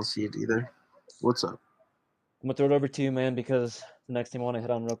 Aldo, I don't see it either. What's up? I'm gonna throw it over to you, man, because The next team I want to hit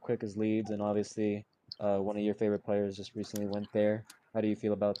on real quick is Leeds, and obviously, one of your favorite players just recently went there. How do you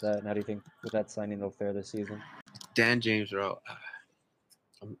feel about that, and how do you think with that signing they'll fare this season? Dan James, bro.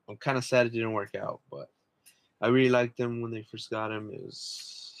 I'm kind of sad it didn't work out, but I really liked him when they first got him.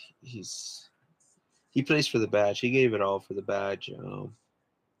 He plays for the badge. He gave it all for the badge. I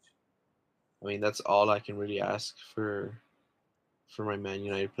mean, that's all I can really ask for my Man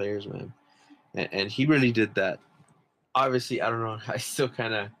United players, man. And he really did that. Obviously, I don't know. I still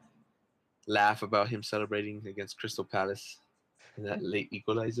kind of laugh about him celebrating against Crystal Palace in that late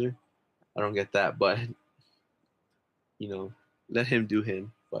equalizer. I don't get that, but let him do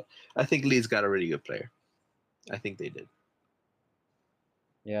him. But I think Leeds got a really good player. I think they did.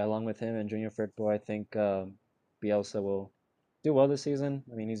 Yeah, along with him and Junior Firpo, I think Bielsa will do well this season.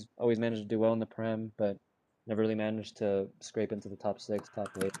 I mean, he's always managed to do well in the Prem, but never really managed to scrape into the top 6, top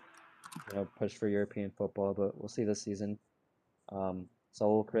 8, push for European football. But we'll see this season.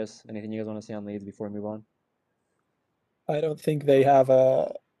 Saul, Chris, anything you guys want to say on Leeds before we move on? I don't think they have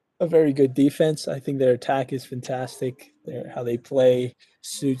a very good defense. I think their attack is fantastic. How they play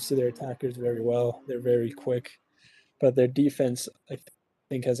suits to their attackers very well. They're very quick, but their defense, I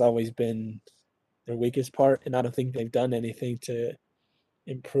think, has always been their weakest part, and I don't think they've done anything to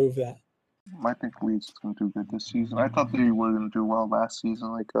improve that. I think Leeds is going to do good this season. I thought they were going to do well last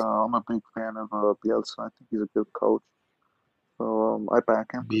season. I'm a big fan of Bielsa. I think he's a good coach. So I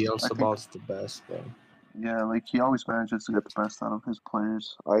back him. Bielsa ball's the best, bro. Yeah, he always manages to get the best out of his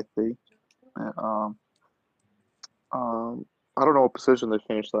players, I think. And, I don't know what position they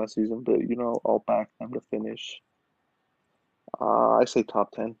finished last season, but I'll back them to finish. I say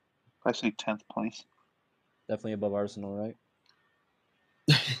top 10. I say 10th place. Definitely above Arsenal, right?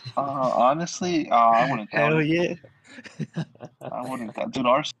 Honestly, I wouldn't doubt Hell it. yeah. I wouldn't doubt. Dude,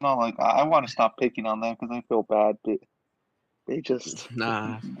 Arsenal, I want to stop picking on them because I feel bad, but they just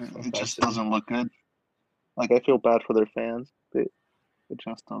it just doesn't look good. I feel bad for their fans, but it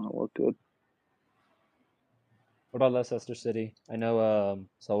just doesn't look good. What about Leicester City? I know,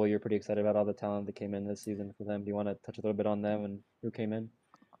 Saul, you're pretty excited about all the talent that came in this season for them. Do you want to touch a little bit on them and who came in?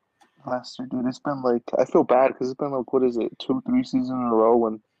 Leicester, dude, it's been I feel bad because it's been what is it, 2, 3 seasons in a row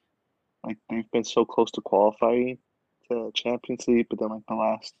when they've been so close to qualifying to Champions League, but then the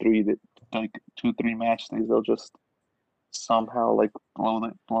last 3 that 2, 3 match days they'll just somehow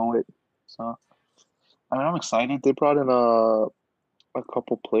blow it. So I mean, I'm excited. They brought in a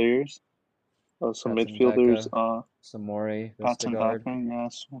couple players, some Patson midfielders, Daka, Samori, Patson Vestergaard, Daka, yeah,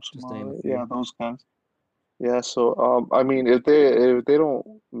 just to name a yeah, few. those guys. Yeah, so I mean, if they don't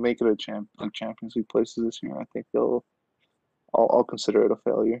make it a Champions League places this year, I think I'll consider it a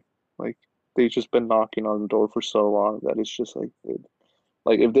failure. They've just been knocking on the door for so long that it's just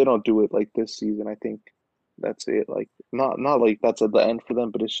if they don't do it this season, I think that's it. Not that's at the end for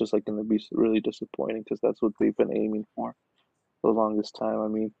them, but it's just going to be really disappointing because that's what they've been aiming for the longest time. I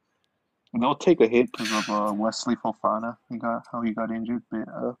mean, they'll take a hit because of Wesley Fofana. How he got injured, but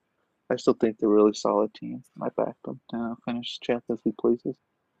I still think they're a really solid team. I back them to finish Champions League places.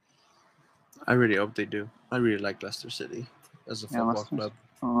 I really hope they do. I really like Leicester City as a football club.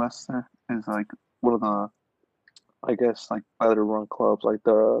 Leicester is one of the, I guess, better run clubs.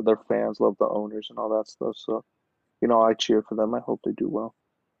 Their fans love the owners and all that stuff. So, I cheer for them. I hope they do well.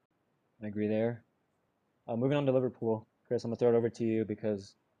 I agree there. Moving on to Liverpool, Chris, I'm gonna throw it over to you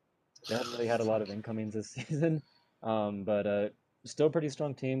because they haven't really had a lot of incomings this season, but still pretty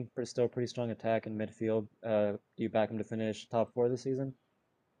strong team, still pretty strong attack in midfield. Do you back them to finish top 4 this season?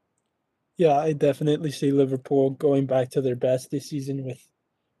 Yeah, I definitely see Liverpool going back to their best this season with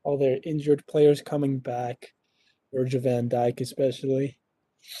all their injured players coming back, Virgil van Dijk especially.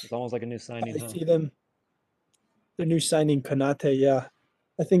 It's almost like a new signing, I huh? see them, their new signing Konate, yeah.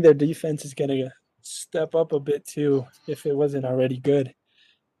 I think their defense is going to step up a bit too if it wasn't already good.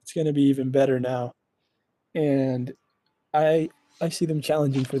 It's going to be even better now. And I see them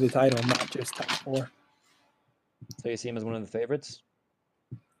challenging for the title, not just top 4. So you see him as one of the favorites?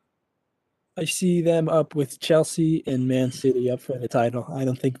 I see them up with Chelsea and Man City up for the title. I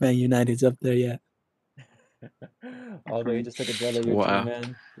don't think Man United's up there yet. Although he just took a job at your team,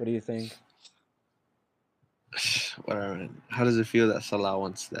 man. What do you think? Whatever. How does it feel that Salah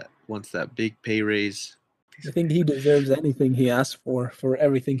wants that big pay raise? I think he deserves anything he asks for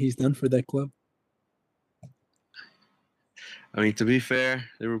everything he's done for that club. I mean, to be fair,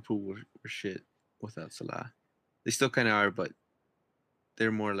 Liverpool were shit without Salah. They still kind of are, but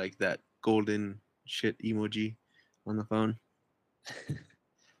they're more like that golden shit emoji on the phone.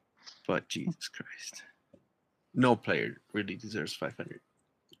 But Jesus Christ. No player really deserves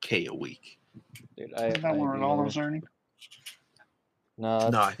 $500K a week. Dude, Isn't that what Ronaldo's earning? No,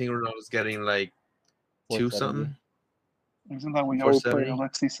 No, I think Ronaldo's getting like 2 470. something. Isn't that what y'all were playing 470.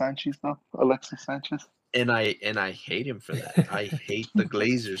 Alexis Sanchez though? Alexis Sanchez. And I hate him for that. I hate the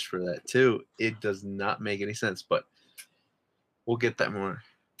Glazers for that too. It does not make any sense. But we'll get that more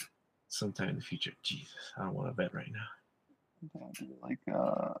sometime in the future. Jesus, I don't want to bet right now. Yeah, dude, like,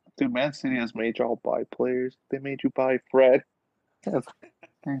 dude, Man City has made y'all buy players. They made you buy Fred. They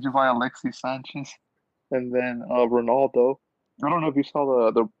made you buy Alexis Sanchez, and then Ronaldo. I don't know if you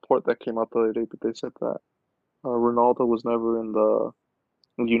saw the report that came out the other day, but they said that Ronaldo was never in the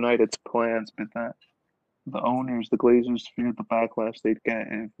United's plans, but that the owners, the Glazers, feared the backlash they'd get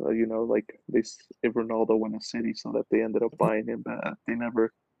if like if Ronaldo went to City, so that they ended up buying him. But they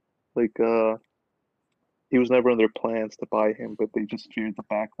never like he was never in their plans to buy him, but they just feared the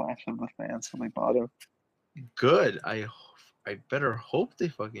backlash of the fans, so they bought him. Good. I better hope they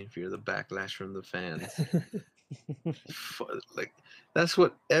fucking fear the backlash from the fans. Like that's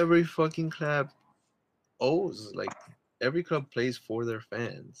what every fucking club owes. Like every club plays for their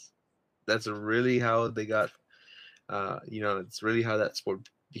fans. That's really how they got. It's really how that sport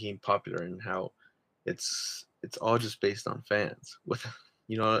became popular and how it's all just based on fans. With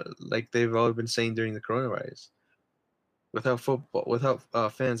like they've all been saying during the coronavirus. Without football, without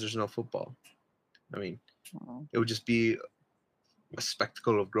fans, there's no football. I mean, it would just be a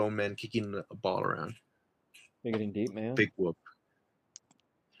spectacle of grown men kicking a ball around. You're getting deep, man. Big whoop.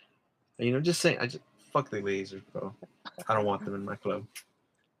 And, just saying, fuck the Glazers, bro. I don't want them in my club.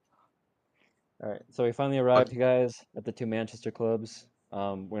 All right, so we finally arrived, you guys, at the 2 Manchester clubs.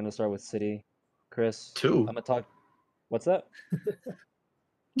 We're gonna start with City. Chris, 2. I'm gonna talk. What's that?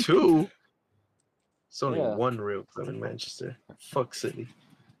 2. It's only Yeah. 1 real club in Manchester. Fuck City.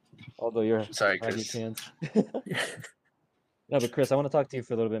 Although you're Sorry, have your Chris. chance. No, but Chris, I want to talk to you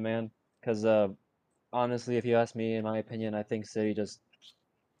for a little bit, man. Because honestly, if you ask me, in my opinion, I think City just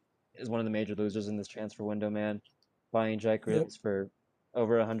is one of the major losers in this transfer window, man. Buying Jack Yep. Grealish for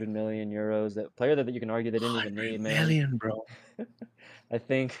over 100 million euros. That player that you can argue they didn't even need, man. Million, bro. I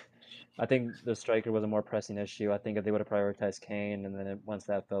think the striker was a more pressing issue. I think if they would have prioritized Kane, and then once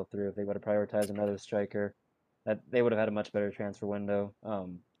that fell through, if they would have prioritized another striker, that they would have had a much better transfer window.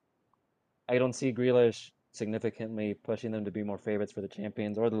 I don't see Grealish significantly pushing them to be more favorites for the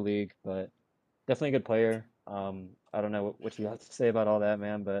Champions or the league, but definitely a good player. I don't know what you have to say about all that,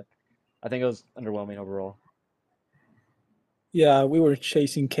 man, but I think it was underwhelming overall. Yeah, we were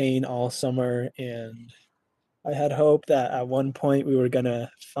chasing Kane all summer, and I had hope that at one point we were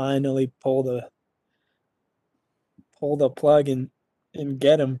gonna finally pull the plug and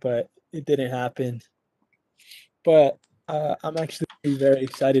get him, but it didn't happen. But I'm actually very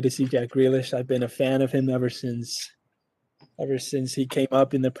excited to see Jack Grealish. I've been a fan of him ever since he came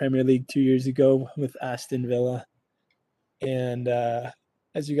up in the Premier League 2 years ago with Aston Villa. And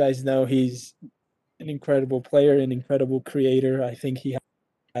as you guys know, he's an incredible player, an incredible creator. I think he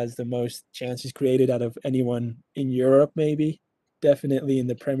has the most chances created out of anyone in Europe, maybe. Definitely in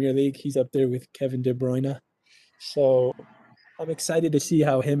the Premier League. He's up there with Kevin De Bruyne. So I'm excited to see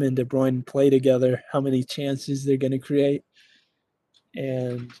how him and De Bruyne play together, how many chances they're going to create.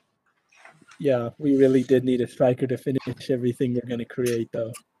 And yeah, we really did need a striker to finish everything we're going to create,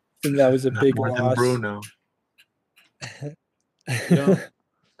 though. I think that was a Not big more than loss. Bruno.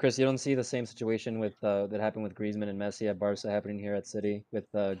 Chris, you don't see the same situation with that happened with Griezmann and Messi at Barca happening here at City with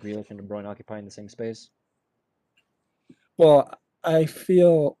Grealish and De Bruyne occupying the same space? Well, I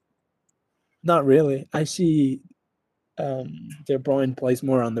feel not really. I see De Bruyne plays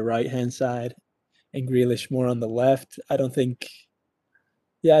more on the right-hand side and Grealish more on the left. I don't think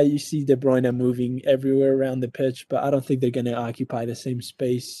you see De Bruyne moving everywhere around the pitch, but I don't think they're going to occupy the same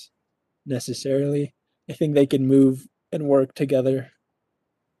space necessarily. I think they can move and work together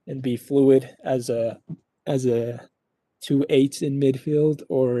and be fluid as a 2 8s in midfield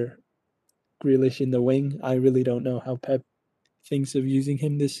or Grealish in the wing. I really don't know how Pep thinks of using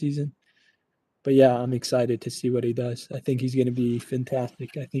him this season. But yeah, I'm excited to see what he does. I think he's going to be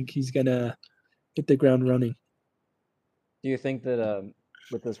fantastic. I think he's going to hit the ground running. Do you think that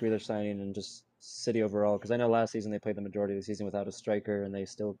with this Grealish signing and just City overall, because I know last season they played the majority of the season without a striker and they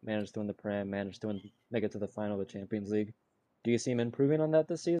still managed to win the Prem, managed to make it to the final of the Champions League. Do you see him improving on that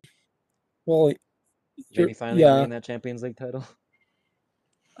this season? Well, Maybe finally winning that Champions League title?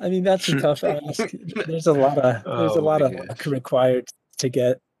 I mean, that's a tough ask. There's a lot of luck required to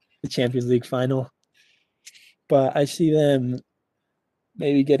get the Champions League final. But I see them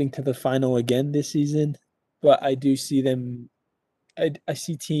maybe getting to the final again this season. But I do see them I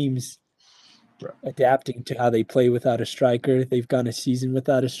see teams adapting to how they play without a striker. They've gone a season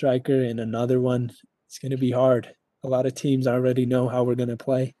without a striker and another one. It's going to be hard. a lot of teams already know how we're going to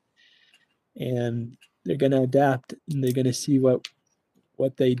play, and they're going to adapt, and they're going to see what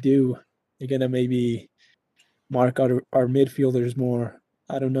they do. They're going to maybe mark our midfielders more.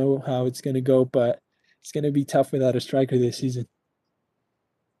 I don't know how it's going to go, but it's going to be tough without a striker this season.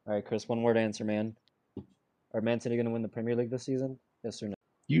 All right, Chris, one word answer, man. Are Man City going to win the Premier League this season? Yes or no?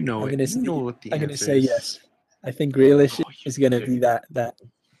 You know I'm it. gonna You know what the I'm gonna answer say is. yes. I think Grealish Oh, is gonna you be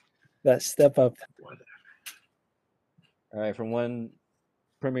that step up. whatever. All right, from one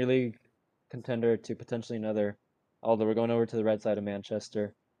Premier League contender to potentially another, although we're going over to the right side of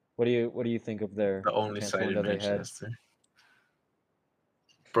Manchester. What do you think of their The only transfer side in window they had? Manchester.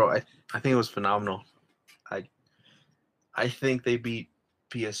 Bro, I think it was phenomenal. I think they beat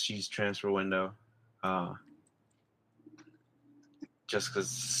PSG's transfer window just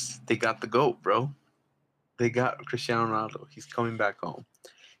because they got the GOAT, bro. They got Cristiano Ronaldo. He's coming back home.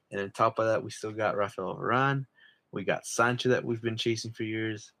 And on top of that, we still got Rafael Varane. We got Sancho that we've been chasing for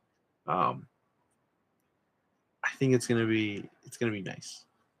years. I think it's gonna be nice.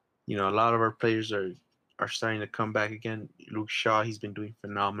 You know, a lot of our players are starting to come back again. Luke Shaw, he's been doing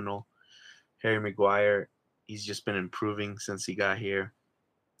phenomenal. Harry Maguire, he's just been improving since he got here.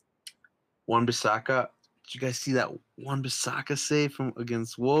 Wan-Bissaka, did you guys see that Wan-Bissaka save from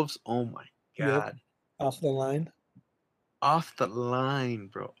against Wolves? Oh my god. Yep. Off the line. Off the line,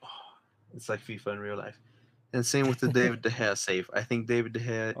 bro. Oh, it's like FIFA in real life. And same with the David De Gea save. I think David De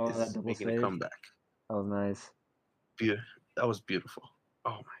Gea Oh, that is double making a save? comeback. That was nice. That was beautiful.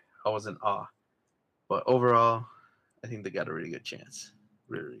 Oh my, I was in awe. But overall, I think they got a really good chance.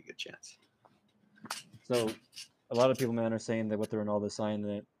 Really, really good chance. So, a lot of people, man, are saying that with the Ronaldo sign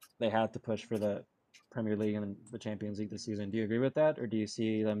that they have to push for the Premier League and the Champions League this season. Do you agree with that, or do you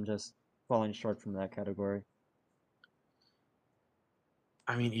see them just falling short from that category?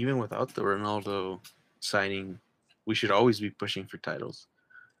 I mean, even without the Ronaldo signing, we should always be pushing for titles.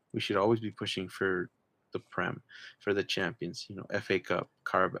 We should always be pushing for the Prem, for the Champions, you know, FA Cup,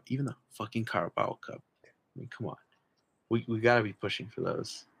 Carabao, even the fucking Carabao Cup. I mean, come on. We got to be pushing for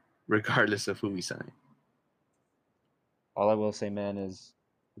those, regardless of who we sign. All I will say, man, is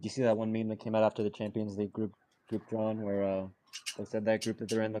did you see that one meme that came out after the Champions League group drawn where they said that group that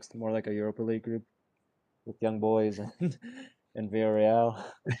they're in looks more like a Europa League group with Young Boys and Villarreal?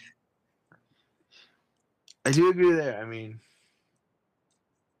 I do agree there. I mean,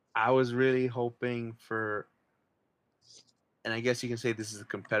 I was really hoping for, and I guess you can say this is the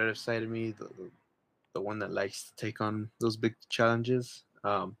competitive side of me, the one that likes to take on those big challenges.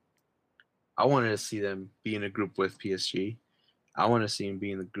 I wanted to see them be in a group with PSG. I want to see them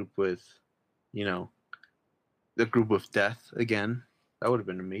be in the group with, you know, the group of death again. That would have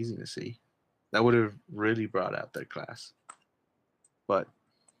been amazing to see. That would have really brought out their class. But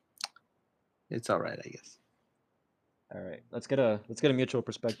it's all right, I guess. All right, let's get a mutual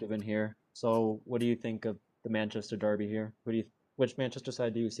perspective in here. So, what do you think of the Manchester derby here? Which Manchester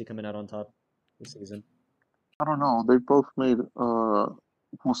side do you see coming out on top this season? I don't know. They both made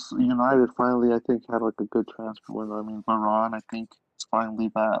United finally I think had like a good transfer window. I mean Varane I think is finally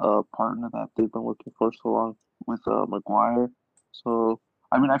that partner that they've been looking for so long with Maguire. So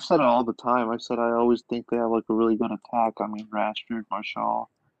I mean I've said it all the time. I've said I always think they have like a really good attack. I mean Rashford, Martial,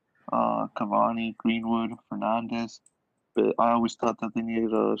 Cavani, Greenwood, Fernandes. But I always thought that they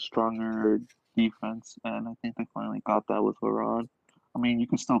needed a stronger defense, and I think they finally got that with Varane. I mean, you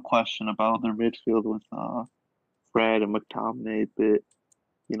can still question about their midfield with Fred and McTominay, but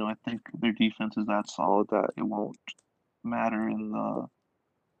you know, I think their defense is that solid that it won't matter in the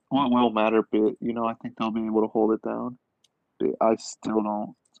well, it will matter, but you know, I think they'll be able to hold it down. But I still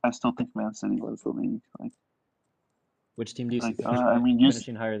don't. I still think Man City wins the league. Which team do you see I mean, you.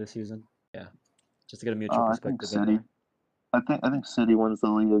 finishing higher this season? Yeah, just to get a mutual I think perspective in City. there. I think City wins the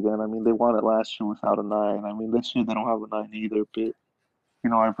league again. I mean, they won it last year without a nine. I mean, this year they don't have a nine either. But you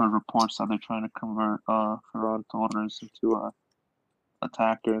know, I've heard reports that they're trying to convert Ferran Torres into a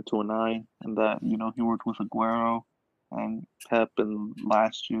attacker into a nine, and that you know he worked with Aguero and Pep in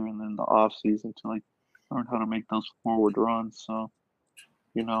last year and then the off season to like learn how to make those forward runs. So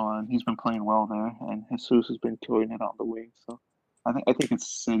you know, and he's been playing well there, and Jesus has been killing it on the wing. So I think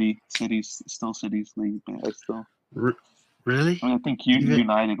it's City's still City's league, but I still. Really? I mean, I think Even-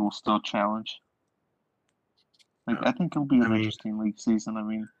 United will still challenge. I think it'll be an I mean, interesting league season. I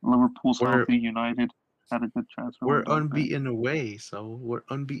mean, Liverpool's we're- healthy. United had a good transfer We're window, but unbeaten away, so we're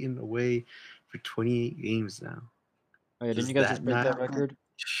unbeaten away for 28 games now. Oh yeah, Does didn't you guys that just break not that record?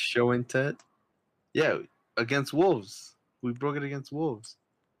 show intent? Yeah, against Wolves. We broke it against Wolves.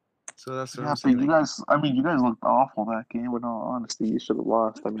 So that's what yeah, I'm but saying. you Like, guys, you guys looked awful that game. In all honesty, you should have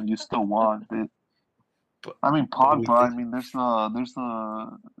lost. I mean, you still won, but but I mean, but we Pogba. I could. mean, there's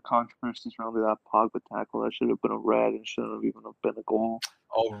the controversy surrounding that Pogba tackle. That should have been a red and shouldn't have even have been a goal.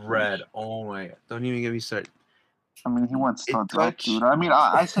 Oh, red. Oh my God. Don't even get me started. I mean, he went It studs up, dude. touch. I mean,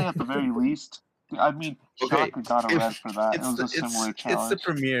 I say at the very least. I mean, Okay, Shaka got a red if for that. It it's was the a similar it's the challenge.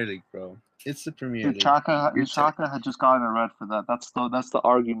 Premier League, bro. It's the Premier Dude, League. You're t- Shaka had just gotten a red for that. That's the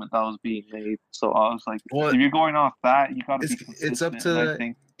argument that was being made. So I was like, well, if you're going off that, you got to be it's up consistent. to And I the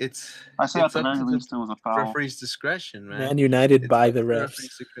think it's I say at it's the up very to the least it was a foul. referee's discretion, man. Man United It's by up the to the refs.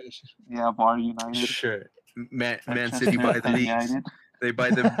 referee's discretion. Yeah, Bar United, Sure, Man Manchester City buy the leagues. United. They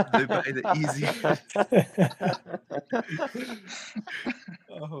buy the easy.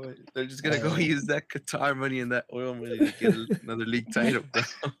 Oh, they're just gonna go use that Qatar money and that oil money to get another league title, bro.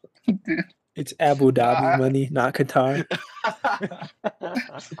 Dude, It's Abu Dhabi I, money, not Qatar.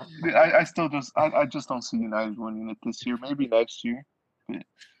 dude, I just don't see United winning it this year. Maybe next year, but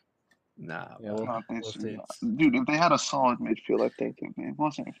Nah, Yeah, bro. not we'll this year. see. Dude, if they had a solid midfield, I think if it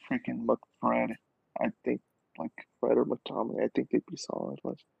wasn't freaking McFred, I think like Fred or McTominay, I think they'd be solid.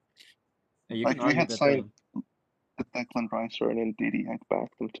 But And you like can they argue had that signed the Declan Rice or an Ndidi, I'd back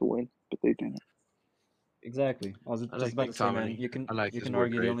them to win, but they didn't. exactly. I was I just like about to say, man. McTominay. I like You his can work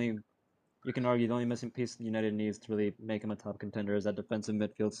argue rate. the only missing piece United needs to really make him a top contender is that defensive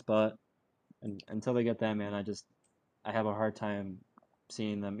midfield spot. And until they get that, man, I have a hard time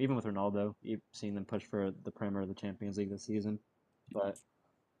seeing them, even with Ronaldo, seeing them push for the Premier or the Champions League this season. But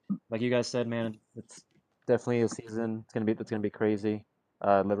like you guys said, man, it's definitely a season. It's gonna be crazy.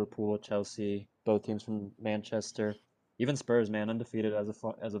 Liverpool, Chelsea, both teams from Manchester, even Spurs, man, undefeated as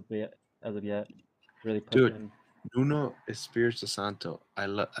of yet, really Dude, pushing. Nuno Espirito Santo. I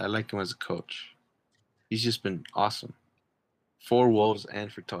like him as a coach. He's just been awesome for Wolves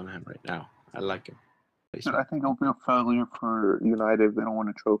and for Tottenham right now. I like him. Dude, I think it'll be a failure for United if they don't win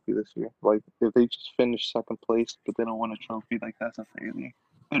a trophy this year. Like if they just finish second place but they don't win a trophy, like that's a failure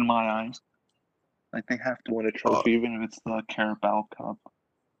in my eyes. Like they have to win a Oh, trophy, even if it's the Carabao Cup.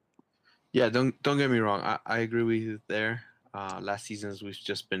 yeah, don't get me wrong. I agree with you there. Last seasons we've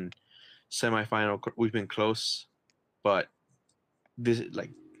just been semifinal. We've been close, but this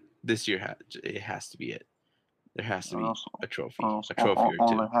year it has to be it. There has to Or be else, a trophy, or else a trophy or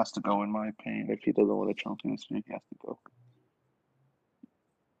two. Ole has to go, in my opinion. If he doesn't win a trophy this year, he has to go.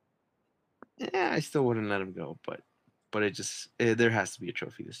 Yeah, I still wouldn't let him go, but there has to be a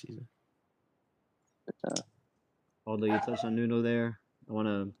trophy this season. Although you touched on Nuno there,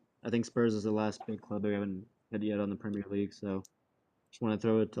 I think Spurs is the last big club they haven't had yet on the Premier League, so just want to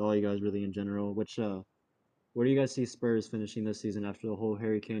throw it to all you guys really in general. Where do you guys see Spurs finishing this season after the whole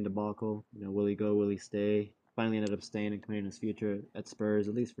Harry Kane debacle? You know, will he go? Will he stay? Finally ended up staying and committing his future at Spurs,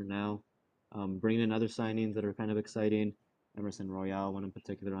 at least for now. Bringing in other signings that are kind of exciting. Emerson Royale, one in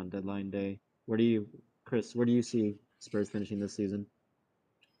particular on deadline day. Chris, where do you see Spurs finishing this season?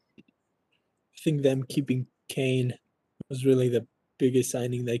 I think them keeping Kane was really the biggest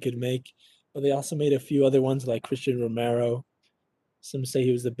signing they could make. But they also made a few other ones like Christian Romero. Some say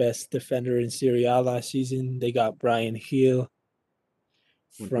he was the best defender in Serie A last season. They got Brian Hill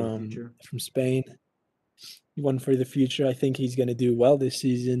One for the future. from Spain. One for the future. I think he's going to do well this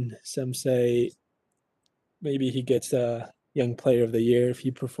season. Some say maybe he gets a young player of the year if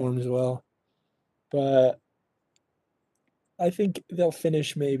he performs well. But I think they'll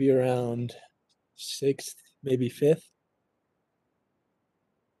finish maybe around sixth, maybe fifth.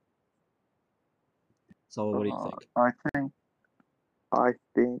 So what do you think? I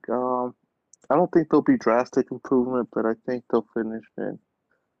think I don't think there'll be drastic improvement, but I think they'll finish in.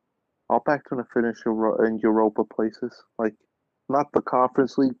 I'll back them to finish in Europa places, like not the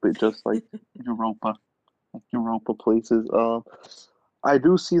Conference League, but just like Europa, like Europa places. I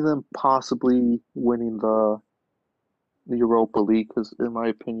do see them possibly winning the Europa League because, in my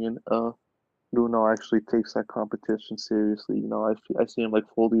opinion, Nuno actually takes that competition seriously. You know, I see him like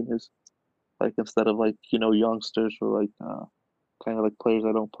folding his like instead of like youngsters or like kind of like players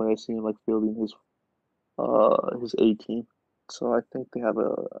that don't play. I see him like fielding his A team. So I think they have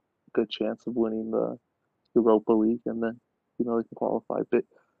a good chance of winning the Europa League, and then they can qualify. But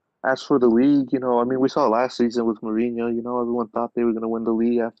as for the league, I mean, we saw last season with Mourinho. Everyone thought they were going to win the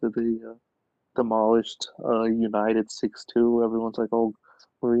league after they demolished United 6-2. Everyone's like, "Oh,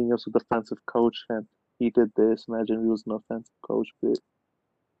 Mourinho's a defensive coach, and he did this. Imagine he was an offensive coach." But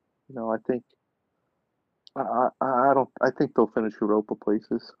I think I don't. I think they'll finish Europa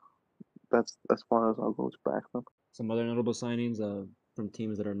places. That's as far as I'll go to back them. Some other notable signings from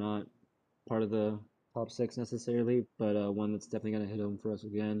teams that are not part of the top six necessarily, but one that's definitely going to hit home for us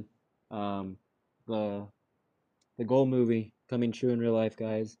again. Um, the the goal movie coming true in real life,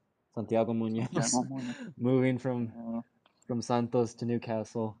 guys. Santiago Munoz, Santiago Munoz. moving from Uh, Santos to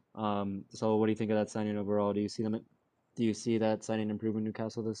Newcastle. So what do you think of that signing overall? Do you see that signing improving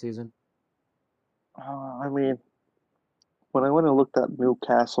Newcastle this season? I mean, when I went and looked at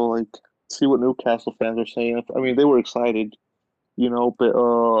Newcastle, like, see what Newcastle fans are saying. I mean, they were excited, but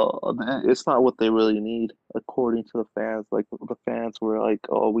it's not what they really need, according to the fans. Like, the fans were like,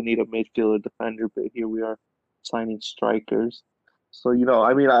 "Oh, we need a midfielder, defender," but here we are signing strikers. So,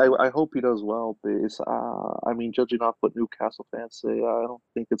 I mean, I hope he does well, but I mean, judging off what Newcastle fans say, I don't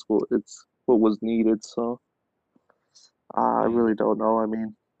think it's what was needed. So, I Yeah. really don't know. I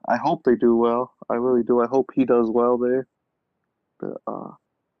mean, I hope they do well. I really do. I hope he does well there. But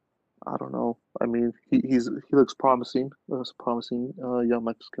I don't know. I mean, he looks promising. Looks promising, young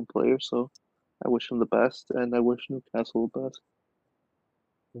Mexican player. So I wish him the best, and I wish Newcastle the best.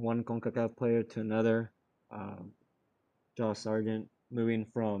 One CONCACAF player to another. Um, Josh Sargent moving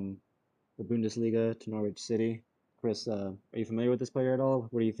from the Bundesliga to Norwich City. Chris, are you familiar with this player at all?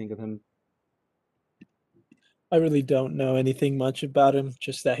 What do you think of him? I really don't know anything much about him,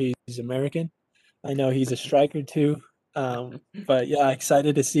 just that he's American. I know he's a striker too. But yeah,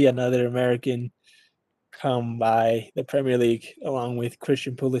 excited to see another American come by the Premier League along with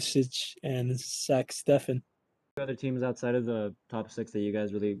Christian Pulisic and Zach Steffen. Other teams outside of the top six that you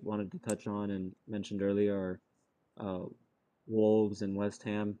guys really wanted to touch on and mentioned earlier are Wolves and West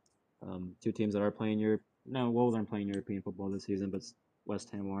Ham. Two teams that are playing Europe. No, Wolves aren't playing European football this season, but West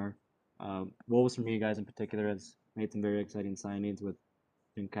Ham are. Wolves, for me, guys in particular, has made some very exciting signings with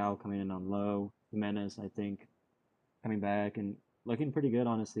Trincao coming in on low, Jimenez, I think, coming back and looking pretty good,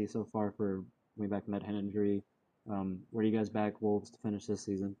 honestly, so far for coming back from that head injury. Where do you guys back Wolves to finish this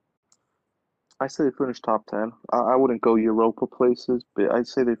season? I say they finish top 10. I wouldn't go Europa places, but I'd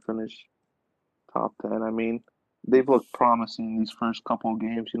say they finish top 10. I mean, they've looked promising these first couple of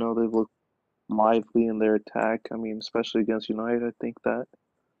games. They've looked lively in their attack. I mean, especially against United, I think that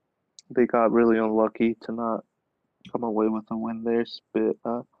they got really unlucky to not come away with a win there.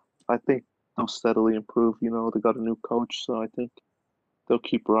 But I think they'll steadily improve. They got a new coach, so I think they'll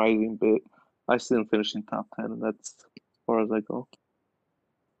keep rising. But I see them finishing top 10, and that's as far as I go.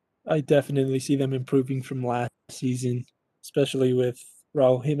 I definitely see them improving from last season, especially with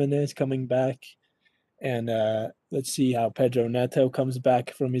Raul Jimenez coming back. And let's see how Pedro Neto comes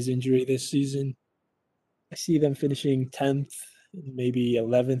back from his injury this season. I see them finishing 10th, maybe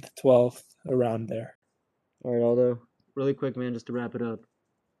 11th, 12th, around there. All right, Aldo, really quick, man, just to wrap it up.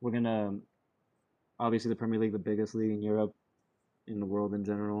 We're going to, obviously, the Premier League, the biggest league in Europe, in the world in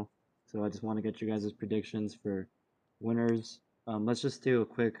general. So I just want to get you guys' predictions for winners. Let's just do a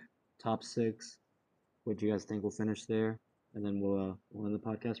quick top six. What do you guys think will finish there? And then we'll end the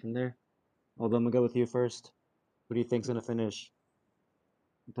podcast from there. Although I'm gonna go with you first. Who do you think's gonna finish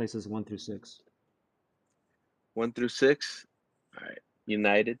in places 1 through 6? 1 through 6. All right.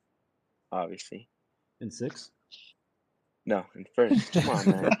 United, obviously. In six? No, in first. Come on,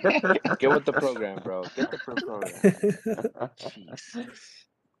 man. Get with the program, bro. Get the program. Jesus.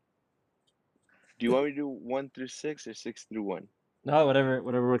 Do you want me to do 1 through 6 or 6 through 1? No, whatever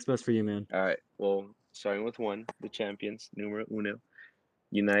works best for you, man. All right. Well, starting with 1, the champions, numero uno,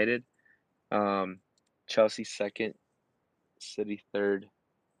 United. Chelsea second, City third.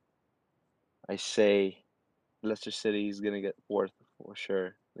 I say Leicester City is gonna get fourth for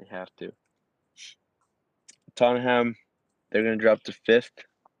sure. They have to. Tottenham, they're gonna drop to fifth.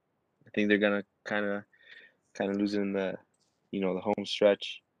 I think they're gonna kind of lose in the home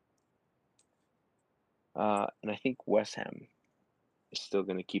stretch. And I think West Ham is still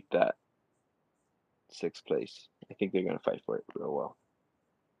gonna keep that sixth place. I think they're gonna fight for it real well.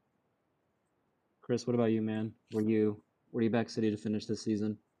 Chris, what about you, man? Where do you back City to finish this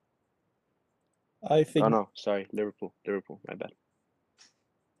season? I think Oh no, sorry, Liverpool, my bad.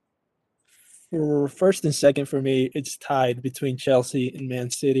 for first and second for me, it's tied between Chelsea and Man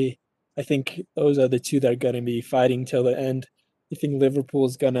City. I think those are the two that are going to be fighting till the end. I think Liverpool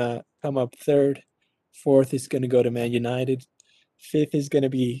is going to come up third. Fourth is going to go to Man United. Fifth is going to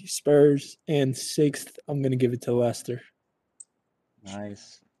be Spurs. And sixth, I'm going to give it to Leicester.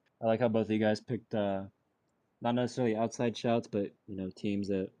 Nice. I like how both of you guys picked not necessarily outside shouts, but teams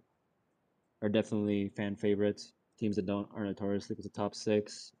that are definitely fan favorites. Teams that are notoriously with the top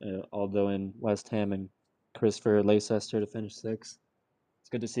six. Aldo and West Ham and Chris for Leicester to finish sixth. It's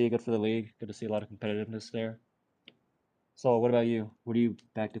good to see. Good for the league. Good to see a lot of competitiveness there. So, what about you? What do you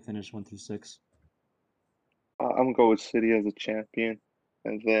back to finish 1 through 6? I'm gonna go with City as a champion,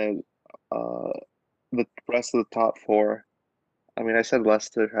 and then uh, the rest of the top four. I mean, I said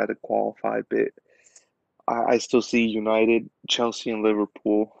Leicester had to qualify, but I still see United, Chelsea, and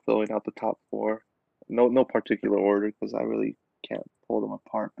Liverpool filling out the top four. No particular order because I really can't pull them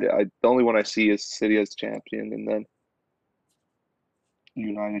apart. The only one I see is City as champion, and then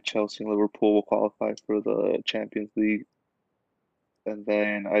United, Chelsea, and Liverpool will qualify for the Champions League. And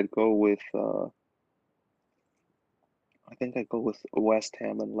then I think I'd go with West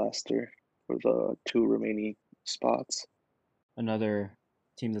Ham and Leicester for the two remaining spots. Another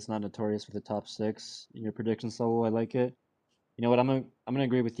team that's not notorious for the top six in your prediction, Saul. I like it. You know what? I'm gonna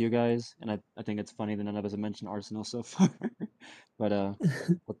agree with you guys, and I think it's funny that none of us have mentioned Arsenal so far. But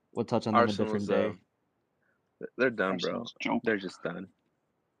we'll touch on them a different Arsenal's day. they're done, bro. Arsenal's a joke. They're just done.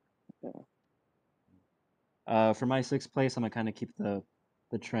 For my sixth place, I'm gonna kind of keep the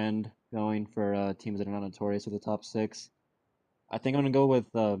trend going for teams that are not notorious for the top six. I think I'm gonna go with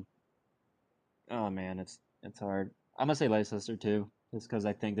oh man, it's hard. I'm gonna say Leicester too, just because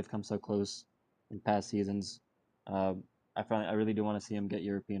I think they've come so close in past seasons. I really do want to see them get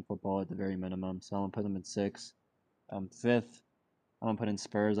European football at the very minimum, so I'm gonna put them in six. Fifth, I'm gonna put in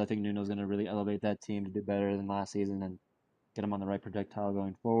Spurs. I think Nuno's gonna really elevate that team to do better than last season and get them on the right projectile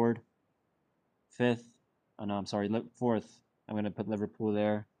going forward. Fifth, oh no, I'm sorry, fourth. I'm gonna put Liverpool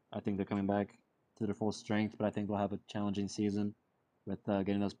there. I think they're coming back to their full strength, but I think they'll have a challenging season with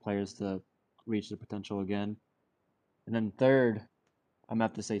getting those players to reach their potential again. And then third, I'm gonna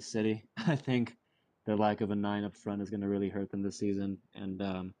have to say City. I think their lack of a 9 up front is gonna really hurt them this season,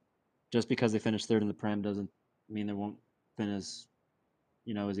 and just because they finished third in the Prem doesn't mean they won't finish,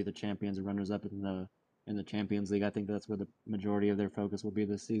 as either champions or runners up in the Champions League. I think that's where the majority of their focus will be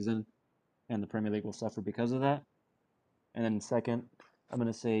this season, and the Premier League will suffer because of that. And then second, I'm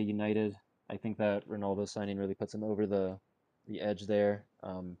gonna say United. I think that Ronaldo signing really puts them over the edge there.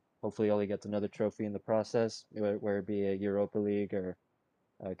 Hopefully, Ole gets another trophy in the process, where it be a Europa League or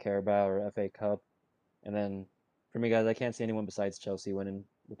a Carabao or FA Cup. And then for me, guys, I can't see anyone besides Chelsea winning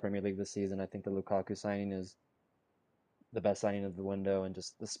the Premier League this season. I think the Lukaku signing is the best signing of the window and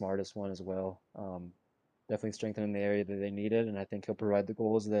just the smartest one as well. Definitely strengthening the area that they needed, and I think he'll provide the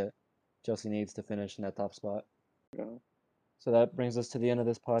goals that Chelsea needs to finish in that top spot. Yeah. So that brings us to the end of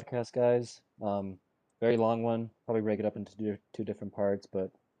this podcast, guys. Very long one. Probably break it up into two different parts, but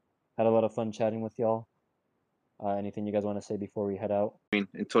had a lot of fun chatting with y'all. Anything you guys want to say before we head out? I mean,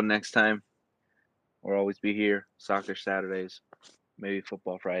 until next time, we'll always be here. Soccer Saturdays, maybe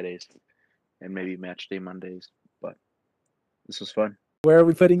football Fridays, and maybe match day Mondays. But this was fun. Where are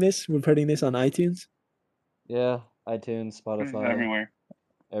we putting this? We're putting this on iTunes. Yeah, iTunes, Spotify, Everywhere.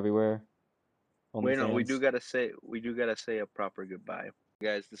 everywhere. Wait, no, we OnlyFans. do gotta say a proper goodbye,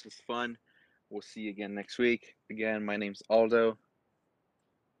 guys. This was fun. We'll see you again next week. Again, my name's Aldo.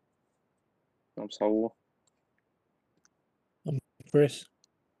 I'm Saul. Chris.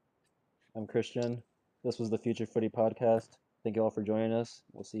 I'm Christian. This was the Future Footy Podcast. Thank you all for joining us.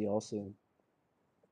 We'll see you all soon.